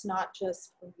run. It's not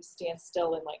just when we stand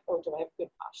still and like, oh, do I have good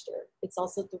posture? It's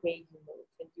also the way you move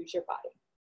and use your body.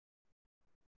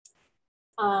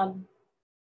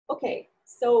 Okay,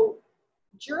 so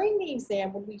during the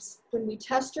exam, when we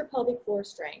test your pelvic floor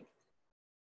strength,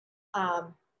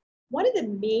 one of the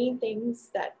main things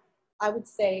that I would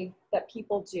say that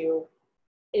people do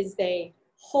is they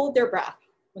hold their breath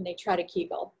when they try to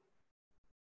Kegel.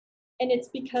 And it's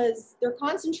because they're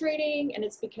concentrating and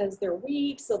it's because they're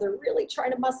weak. So they're really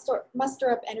trying to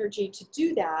muster up energy to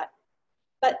do that.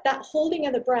 But that holding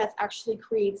of the breath actually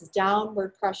creates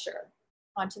downward pressure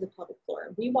onto the pelvic floor.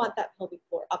 And we want that pelvic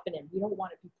floor up and in. We don't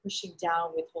want to be pushing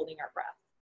down with holding our breath.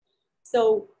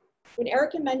 So when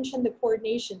Erica mentioned the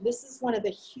coordination, this is one of the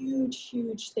huge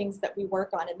things that we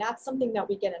work on. And that's something that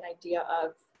we get an idea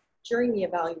of during the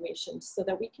evaluation so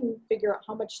that we can figure out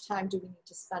how much time do we need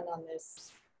to spend on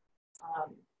this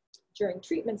during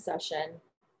treatment session.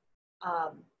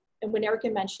 And when Erica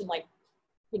mentioned, like,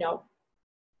 you know,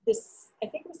 this, I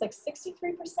think it was like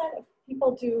 63% of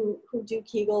people who do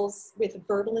Kegels with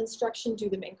verbal instruction do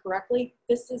them incorrectly.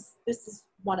 This is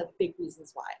one of the big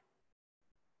reasons why.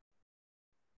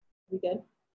 We good?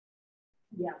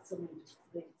 Yeah, someone just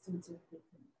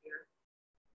here.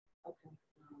 Okay.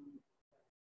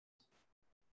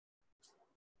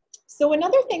 So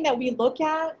another thing that we look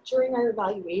at during our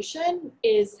evaluation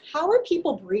is how are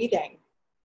people breathing?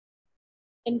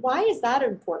 And why is that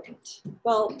important?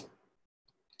 Well,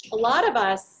 a lot of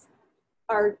us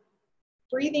are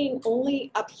breathing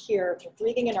only up here. We're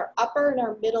breathing in our upper and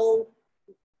our middle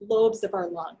lobes of our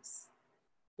lungs.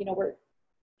 You know, we're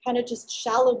kind of just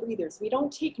shallow breathers. We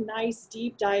don't take nice,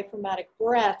 deep diaphragmatic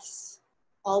breaths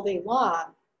all day long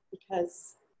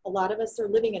because a lot of us are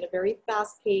living in a very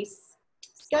fast-paced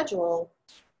schedule.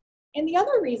 And the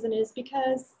other reason is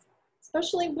because,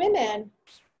 especially women,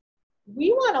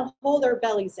 we want to hold our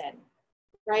bellies in,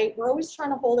 right? We're always trying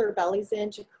to hold our bellies in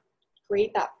to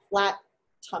create that flat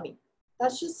tummy.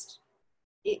 That's just,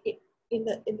 in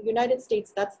the United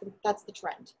States, that's the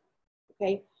trend,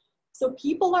 okay? So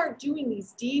people aren't doing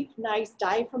these deep, nice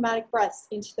diaphragmatic breaths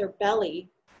into their belly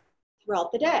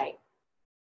throughout the day.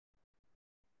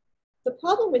 The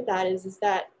problem with that is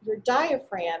that your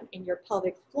diaphragm and your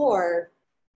pelvic floor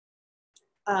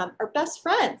are best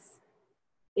friends.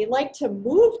 They like to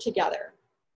move together.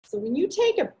 So when you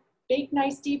take a big,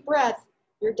 nice, deep breath,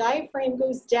 your diaphragm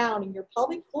goes down and your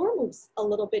pelvic floor moves a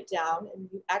little bit down, and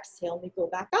you exhale and they go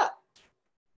back up.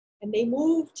 And they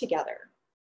move together,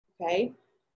 okay?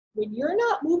 When you're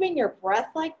not moving your breath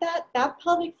like that, that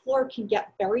pelvic floor can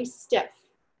get very stiff.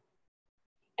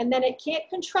 And then it can't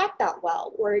contract that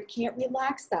well, or it can't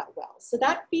relax that well. So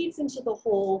that feeds into the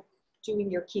whole doing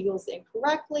your Kegels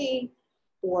incorrectly,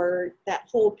 or that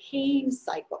whole pain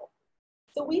cycle.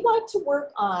 So we like to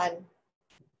work on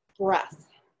breath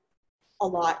a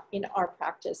lot in our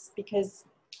practice because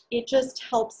it just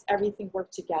helps everything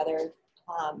work together.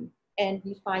 And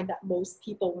we find that most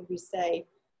people, when we say,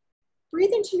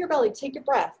 breathe into your belly, take a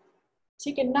breath,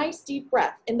 take a nice deep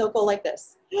breath, and they'll go like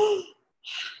this.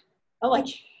 I'm like,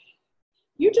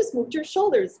 you just moved your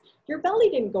shoulders. Your belly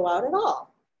didn't go out at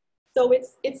all. So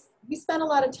we spend a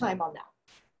lot of time on that.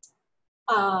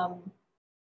 I'm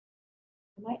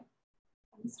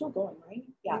still going, right?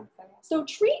 Yeah. So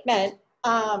treatment,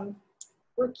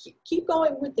 we're keep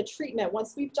going with the treatment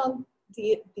once we've done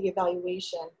the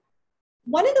evaluation.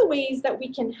 One of the ways that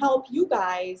we can help you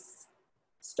guys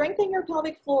strengthen your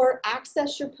pelvic floor,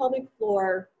 access your pelvic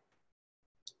floor,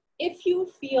 if you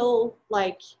feel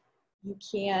like you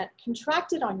can't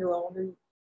contract it on your own, or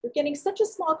you're getting such a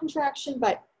small contraction,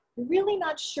 but you're really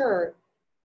not sure,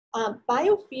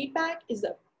 biofeedback is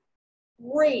a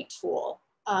great tool.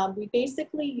 We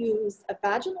basically use a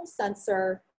vaginal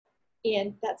sensor,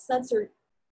 and that sensor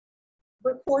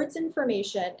records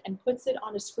information and puts it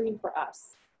on a screen for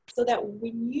us, so that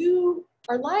when you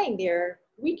are lying there,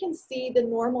 we can see the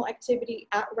normal activity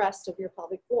at rest of your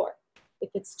pelvic floor.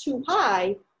 If it's too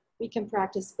high, we can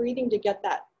practice breathing to get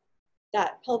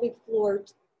that pelvic floor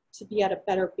to be at a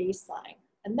better baseline.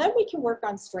 And then we can work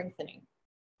on strengthening.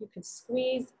 You can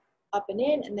squeeze up and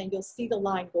in, and then you'll see the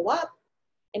line go up.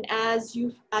 And as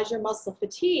your muscle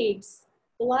fatigues,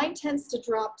 the line tends to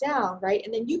drop down, right?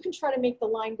 And then you can try to make the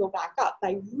line go back up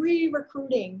by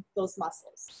re-recruiting those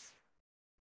muscles.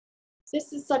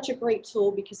 This is such a great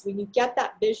tool because when you get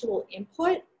that visual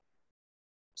input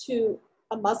to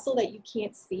a muscle that you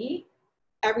can't see,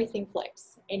 everything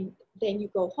clicks. And then you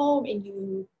go home and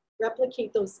you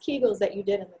replicate those Kegels that you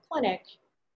did in the clinic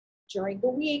during the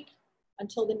week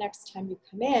until the next time you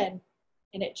come in,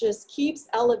 and it just keeps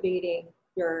elevating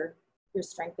your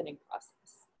strengthening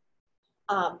process.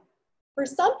 For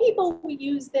some people, we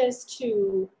use this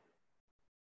to,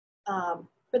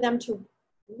 for them to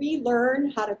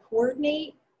relearn how to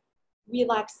coordinate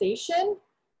relaxation.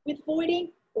 with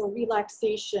voiding or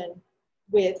relaxation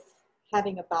with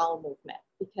having a bowel movement.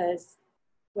 Because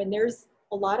when there's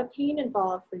a lot of pain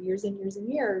involved for years and years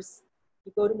and years,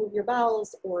 you go to move your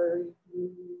bowels or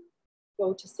you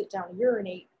go to sit down and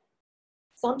urinate,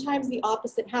 sometimes the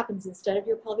opposite happens. Instead of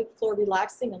your pelvic floor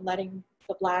relaxing and letting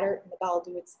the bladder and the bowel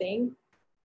do its thing,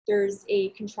 there's a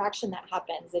contraction that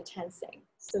happens, a tensing.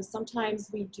 So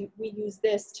sometimes we use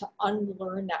this to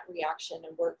unlearn that reaction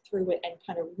and work through it and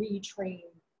kind of retrain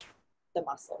the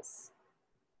muscles.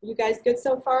 You guys good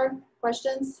so far?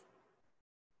 Questions?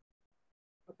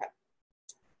 Okay.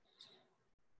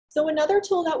 So another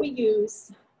tool that we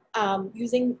use,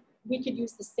 we could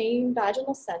use the same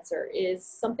vaginal sensor, is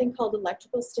something called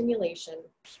electrical stimulation.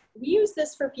 We use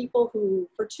this for people who,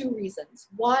 for two reasons.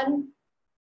 One,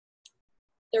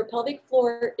 their pelvic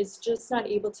floor is just not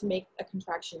able to make a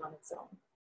contraction on its own.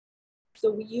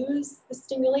 So we use the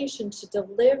stimulation to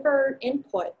deliver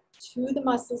input to the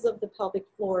muscles of the pelvic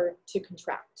floor to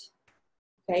contract,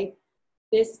 okay?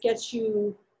 This gets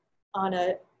you on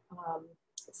a,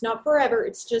 it's not forever,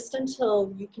 it's just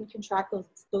until you can contract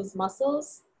those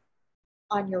muscles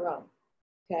on your own,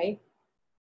 okay?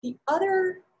 The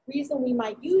other reason we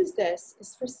might use this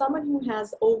is for someone who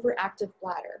has overactive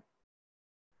bladder.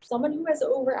 Someone who has an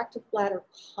overactive bladder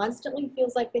constantly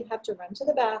feels like they have to run to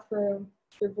the bathroom.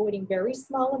 They're voiding very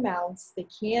small amounts. They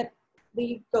can't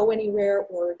go anywhere,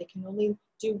 or they can only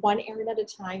do one errand at a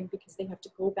time because they have to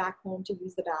go back home to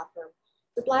use the bathroom.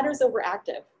 The bladder is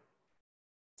overactive.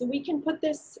 So we can put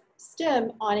this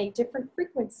stim on a different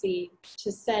frequency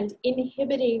to send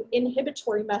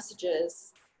inhibitory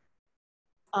messages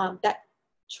that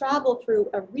travel through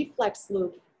a reflex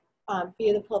loop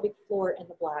via the pelvic floor and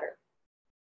the bladder.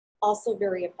 Also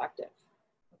very effective,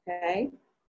 okay?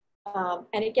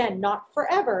 And again, not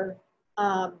forever,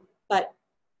 but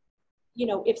you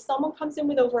know, if someone comes in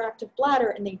with overactive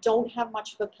bladder and they don't have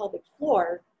much of a pelvic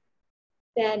floor,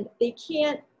 then they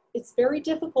can't, it's very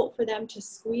difficult for them to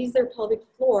squeeze their pelvic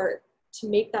floor to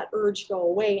make that urge go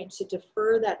away and to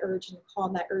defer that urge and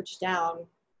calm that urge down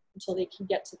until they can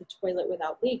get to the toilet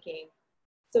without leaking.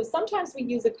 So sometimes we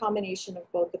use a combination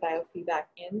of both the biofeedback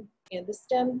and the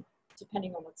stim,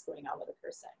 depending on what's going on with a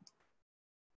person.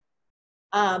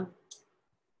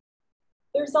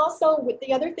 There's also,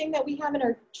 the other thing that we have in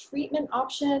our treatment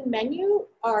option menu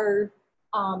are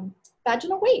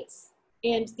vaginal weights.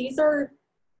 And these are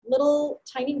little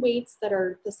tiny weights that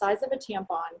are the size of a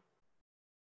tampon.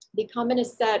 They come in a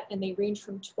set and they range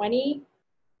from 20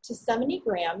 to 70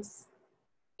 grams.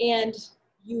 And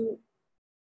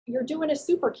you're doing a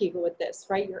super Kegel with this,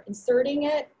 right? You're inserting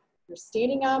it, you're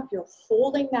standing up, you're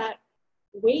holding that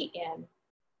weight in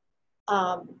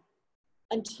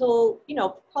until, you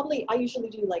know, probably I usually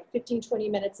do like 15, 20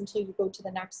 minutes until you go to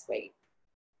the next weight.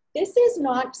 This is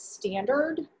not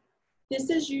standard. This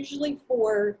is usually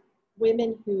for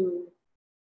women who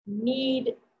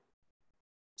need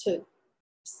to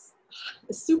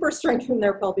super strengthen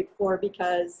their pelvic floor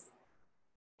because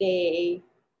they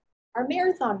are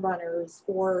marathon runners,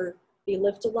 or they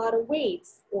lift a lot of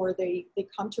weights, or they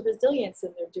come to resilience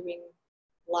and they're doing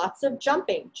lots of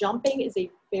jumping. Jumping is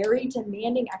a very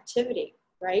demanding activity,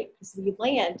 right? Because we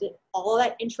land and all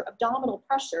that intra-abdominal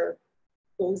pressure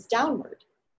goes downward.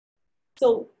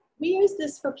 So we use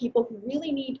this for people who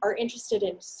really are interested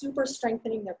in super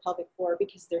strengthening their pelvic floor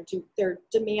because their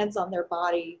demands on their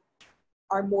body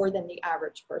are more than the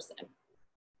average person.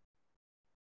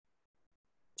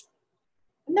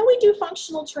 And then we do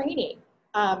functional training.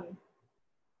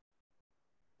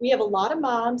 We have a lot of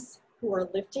moms who are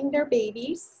lifting their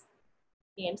babies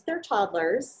and their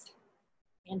toddlers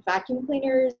and vacuum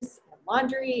cleaners and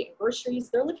laundry and groceries.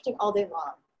 They're lifting all day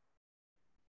long.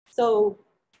 So,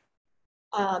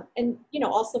 and you know,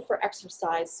 also for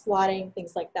exercise, squatting,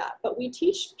 things like that. But we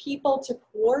teach people to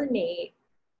coordinate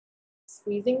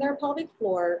squeezing their pelvic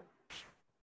floor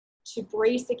to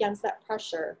brace against that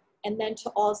pressure, and then to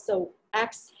also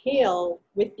exhale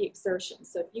with the exertion.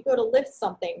 So if you go to lift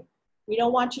something, we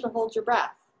don't want you to hold your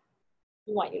breath.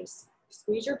 We want you to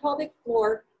squeeze your pelvic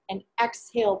floor and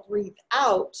exhale, breathe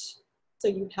out, so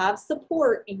you have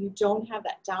support and you don't have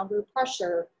that downward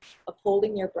pressure of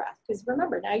holding your breath. Because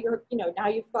remember, now now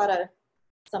you've got a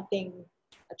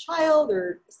child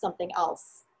or something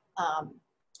else.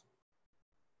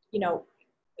 You know,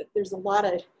 there's a lot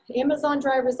of Amazon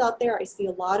drivers out there. I see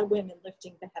a lot of women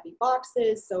lifting the heavy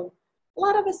boxes. So a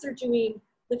lot of us are doing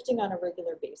lifting on a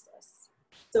regular basis.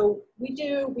 So we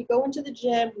go into the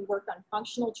gym, we work on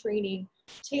functional training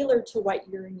tailored to what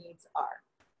your needs are.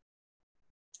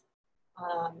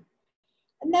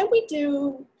 And then we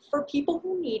do, for people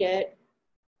who need it,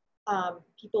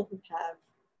 people who have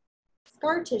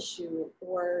scar tissue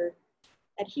or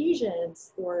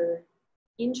adhesions or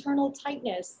internal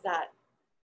tightness that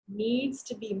needs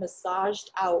to be massaged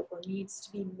out or needs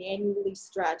to be manually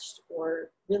stretched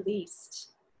or released,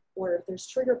 or if there's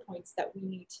trigger points that we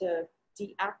need to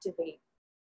deactivate,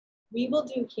 we will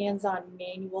do hands-on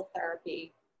manual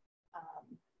therapy,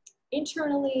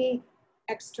 internally,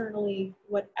 externally,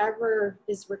 whatever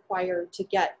is required to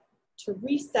get to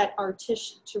reset our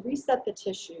tissue, to reset the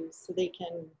tissues so they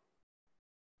can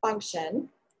function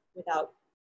without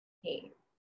pain.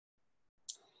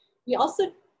 We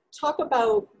also talk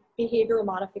about behavioral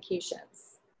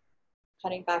modifications,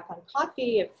 cutting back on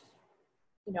coffee if,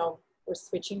 you know, we're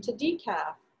switching to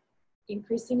decaf,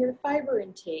 increasing your fiber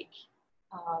intake.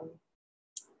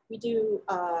 We do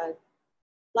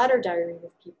bladder diary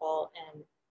with people, and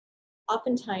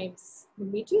oftentimes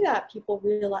when we do that, people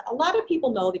realize, a lot of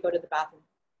people know they go to the bathroom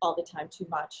all the time too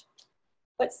much,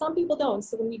 but some people don't.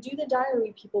 So when we do the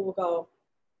diary, people will go,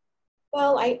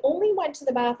 well, I only went to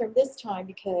the bathroom this time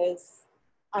because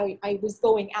I was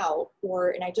going out,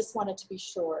 and I just wanted to be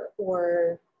sure,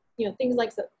 or, you know, things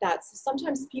like that. So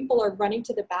sometimes people are running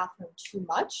to the bathroom too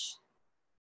much.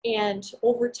 And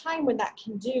over time, when that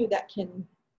can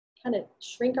kind of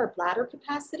shrink our bladder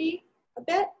capacity a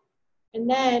bit. And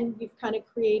then we've kind of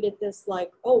created this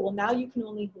like, oh, well, now you can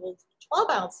only hold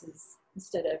 12 ounces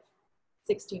instead of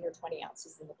 16 or 20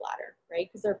 ounces in the bladder, right?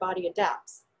 Because our body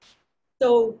adapts.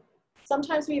 So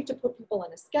sometimes we have to put people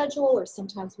on a schedule, or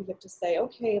sometimes we have to say,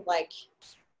 okay, like,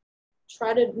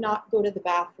 try to not go to the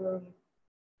bathroom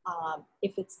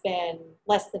if it's been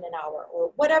less than an hour,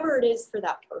 or whatever it is for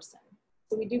that person.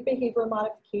 So we do behavioral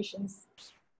modifications.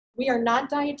 We are not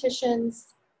dietitians.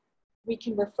 We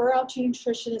can refer out to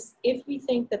nutritionists if we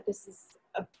think that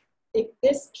if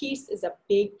this piece is a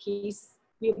big piece,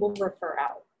 we will refer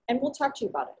out and we'll talk to you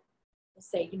about it. We'll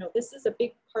say, you know, this is a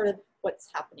big part of what's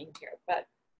happening here. But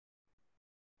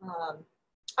all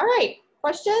right,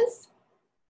 questions?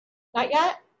 Not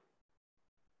yet?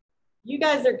 You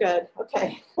guys are good.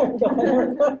 Okay.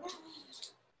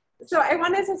 So I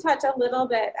wanted to touch a little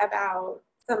bit about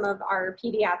some of our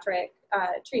pediatric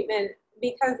treatment,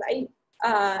 because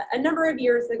a number of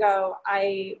years ago,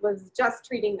 I was just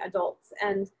treating adults,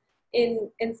 and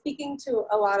in speaking to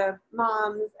a lot of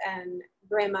moms and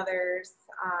grandmothers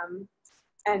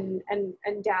and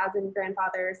dads and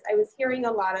grandfathers, I was hearing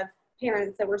a lot of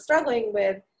parents that were struggling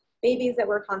with babies that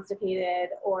were constipated,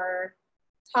 or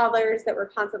toddlers that were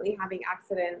constantly having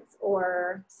accidents,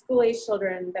 or school-age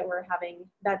children that were having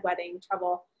bedwetting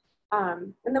trouble.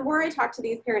 And the more I talked to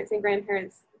these parents and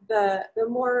grandparents, the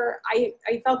more I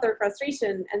felt their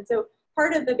frustration. And so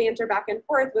part of the banter back and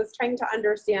forth was trying to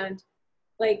understand,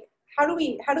 like, how do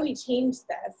we change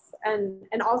this?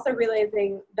 And also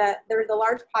realizing that there's a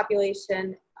large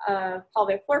population of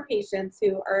pelvic floor patients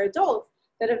who are adults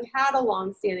that have had a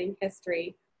long-standing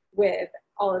history with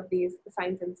all of these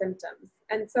signs and symptoms.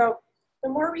 And so the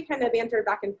more we kind of bantered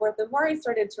back and forth, the more I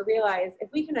started to realize if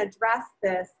we can address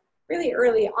this really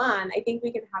early on, I think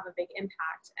we can have a big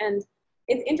impact. And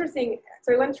it's interesting,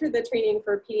 so I went through the training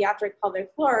for pediatric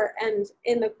pelvic floor, and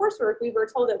in the coursework, we were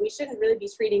told that we shouldn't really be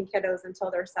treating kiddos until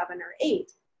they're 7 or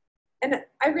 8. And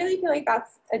I really feel like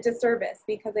that's a disservice,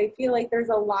 because I feel like there's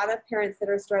a lot of parents that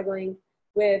are struggling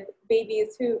with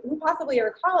babies who possibly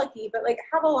are colicky, but like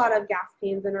have a lot of gas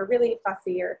pains and are really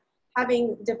fussy, or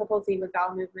having difficulty with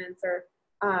bowel movements, or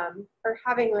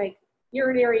having like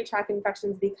urinary tract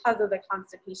infections because of the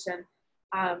constipation.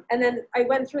 And then I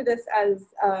went through this as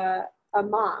a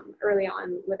mom early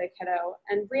on with a kiddo,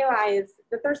 and realized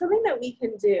that there's something that we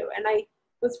can do. And I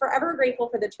was forever grateful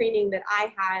for the training that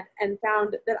I had, and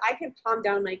found that I could calm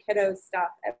down my kiddo's stuff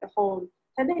at home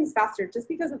 10 times faster just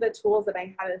because of the tools that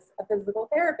I had as a physical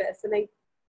therapist. And I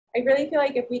really feel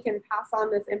like if we can pass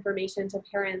on this information to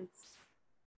parents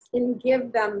and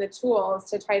give them the tools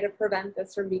to try to prevent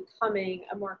this from becoming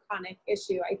a more chronic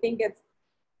issue, I think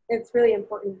it's really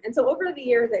important. And so over the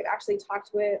years, I've actually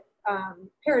talked with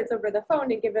parents over the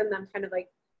phone and given them kind of like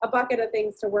a bucket of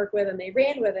things to work with, and they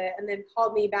ran with it, and then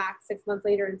called me back 6 months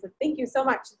later and said, thank you so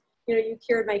much. You know, you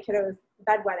cured my kiddo's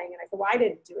bedwetting. And I said, well, I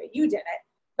didn't do it, you did it.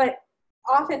 But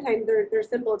oftentimes there's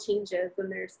simple changes,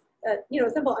 and there's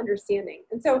simple understanding.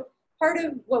 And so part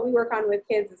of what we work on with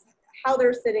kids is how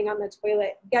they're sitting on the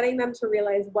toilet, getting them to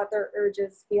realize what their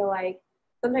urges feel like.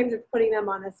 Sometimes it's putting them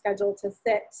on a schedule to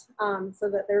sit so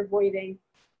that they're voiding,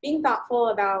 being thoughtful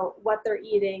about what they're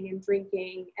eating and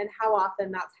drinking and how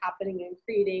often that's happening, and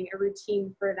creating a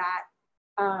routine for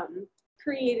that,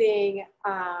 creating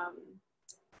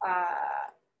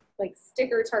like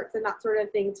sticker charts and that sort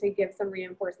of thing to give some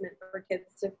reinforcement for kids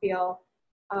to feel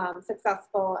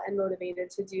successful and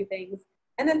motivated to do things.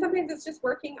 And then sometimes it's just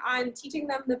working on teaching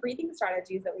them the breathing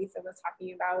strategies that Lisa was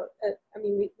talking about. I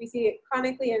mean, we see it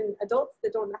chronically in adults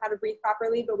that don't know how to breathe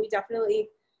properly, but we definitely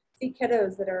see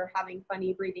kiddos that are having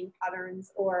funny breathing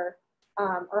patterns or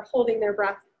holding their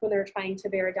breath when they're trying to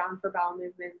bear down for bowel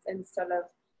movements instead of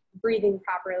breathing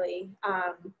properly.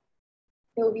 I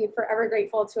will be forever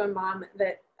grateful to a mom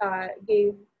that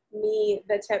gave me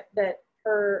the tip that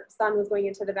her son was going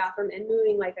into the bathroom and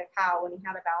mooing like a cow when he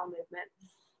had a bowel movement.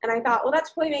 And I thought, well, that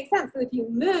totally makes sense, because if you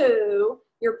moo,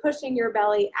 you're pushing your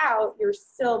belly out, you're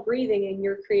still breathing, and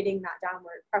you're creating that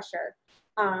downward pressure.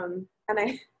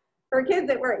 For kids,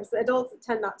 it works. Adults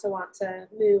tend not to want to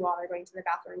moo while they're going to the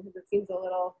bathroom because it seems a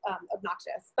little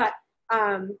obnoxious. But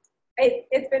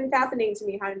it's been fascinating to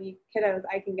me how many kiddos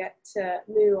I can get to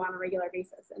moo on a regular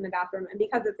basis in the bathroom. And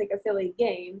because it's like a silly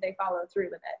game, they follow through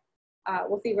with it.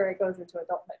 We'll see where it goes into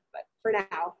adulthood. But for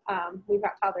now, we've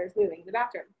got toddlers mooing in the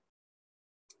bathroom.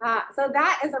 So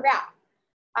that is a wrap.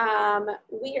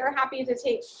 We are happy to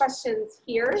take questions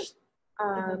here.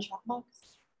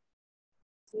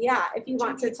 Yeah, if you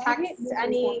want to text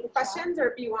any questions or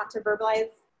if you want to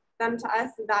verbalize them to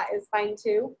us, that is fine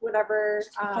too. Whatever.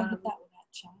 Oh,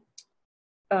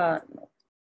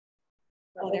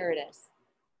 there it is.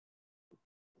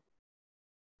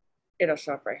 It'll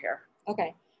show up right here.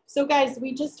 Okay. So guys,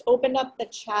 we just opened up the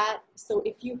chat. So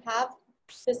if you have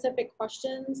specific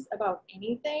questions about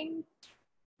anything,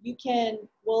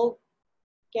 we'll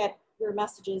get your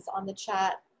messages on the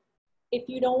chat. If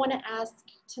you don't want to ask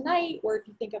tonight, or if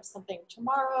you think of something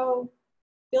tomorrow,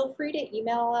 feel free to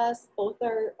email us. Both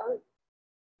are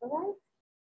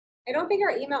I don't think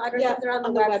our email addresses are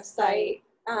on the website.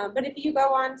 But if you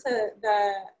go on to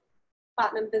the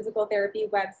Platinum Physical Therapy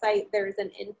website, there's an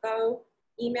info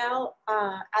email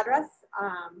address.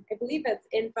 I believe it's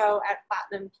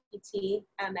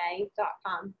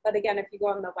info@platinumptma.com. But again, if you go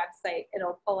on the website,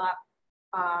 it'll pull up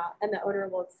and the owner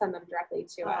will send them directly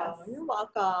to us. Oh, you're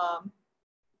welcome.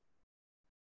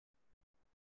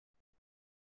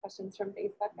 Questions from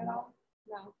Facebook at all?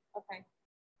 No? Okay.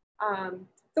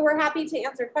 So we're happy to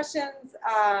answer questions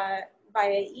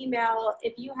via email.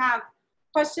 If you have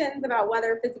questions about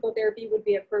whether physical therapy would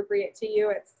be appropriate to you,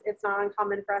 it's not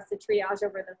uncommon for us to triage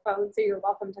over the phone, so you're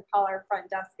welcome to call our front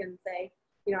desk and say,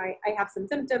 you know, I have some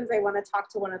symptoms, I want to talk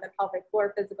to one of the pelvic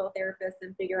floor physical therapists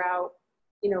and figure out,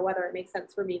 you know, whether it makes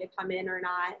sense for me to come in or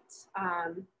not.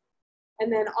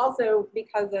 And then also,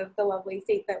 because of the lovely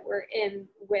state that we're in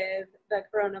with the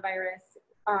coronavirus,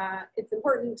 it's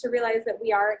important to realize that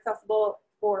we are accessible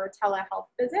for telehealth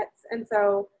visits. And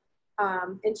so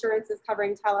insurance is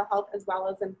covering telehealth as well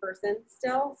as in person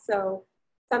still. So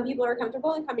some people are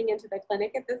comfortable in coming into the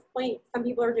clinic at this point. Some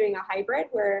people are doing a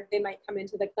hybrid where they might come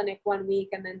into the clinic one week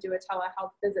and then do a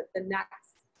telehealth visit the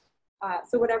next.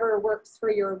 So whatever works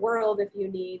for your world, if you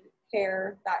need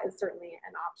care, that is certainly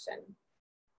an option.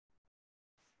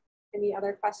 Any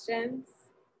other questions?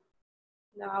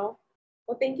 No?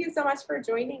 Well, thank you so much for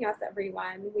joining us,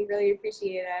 everyone. We really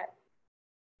appreciate it.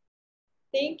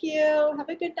 Thank you. Have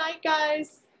a good night,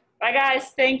 guys. Bye,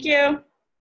 guys. Thank you.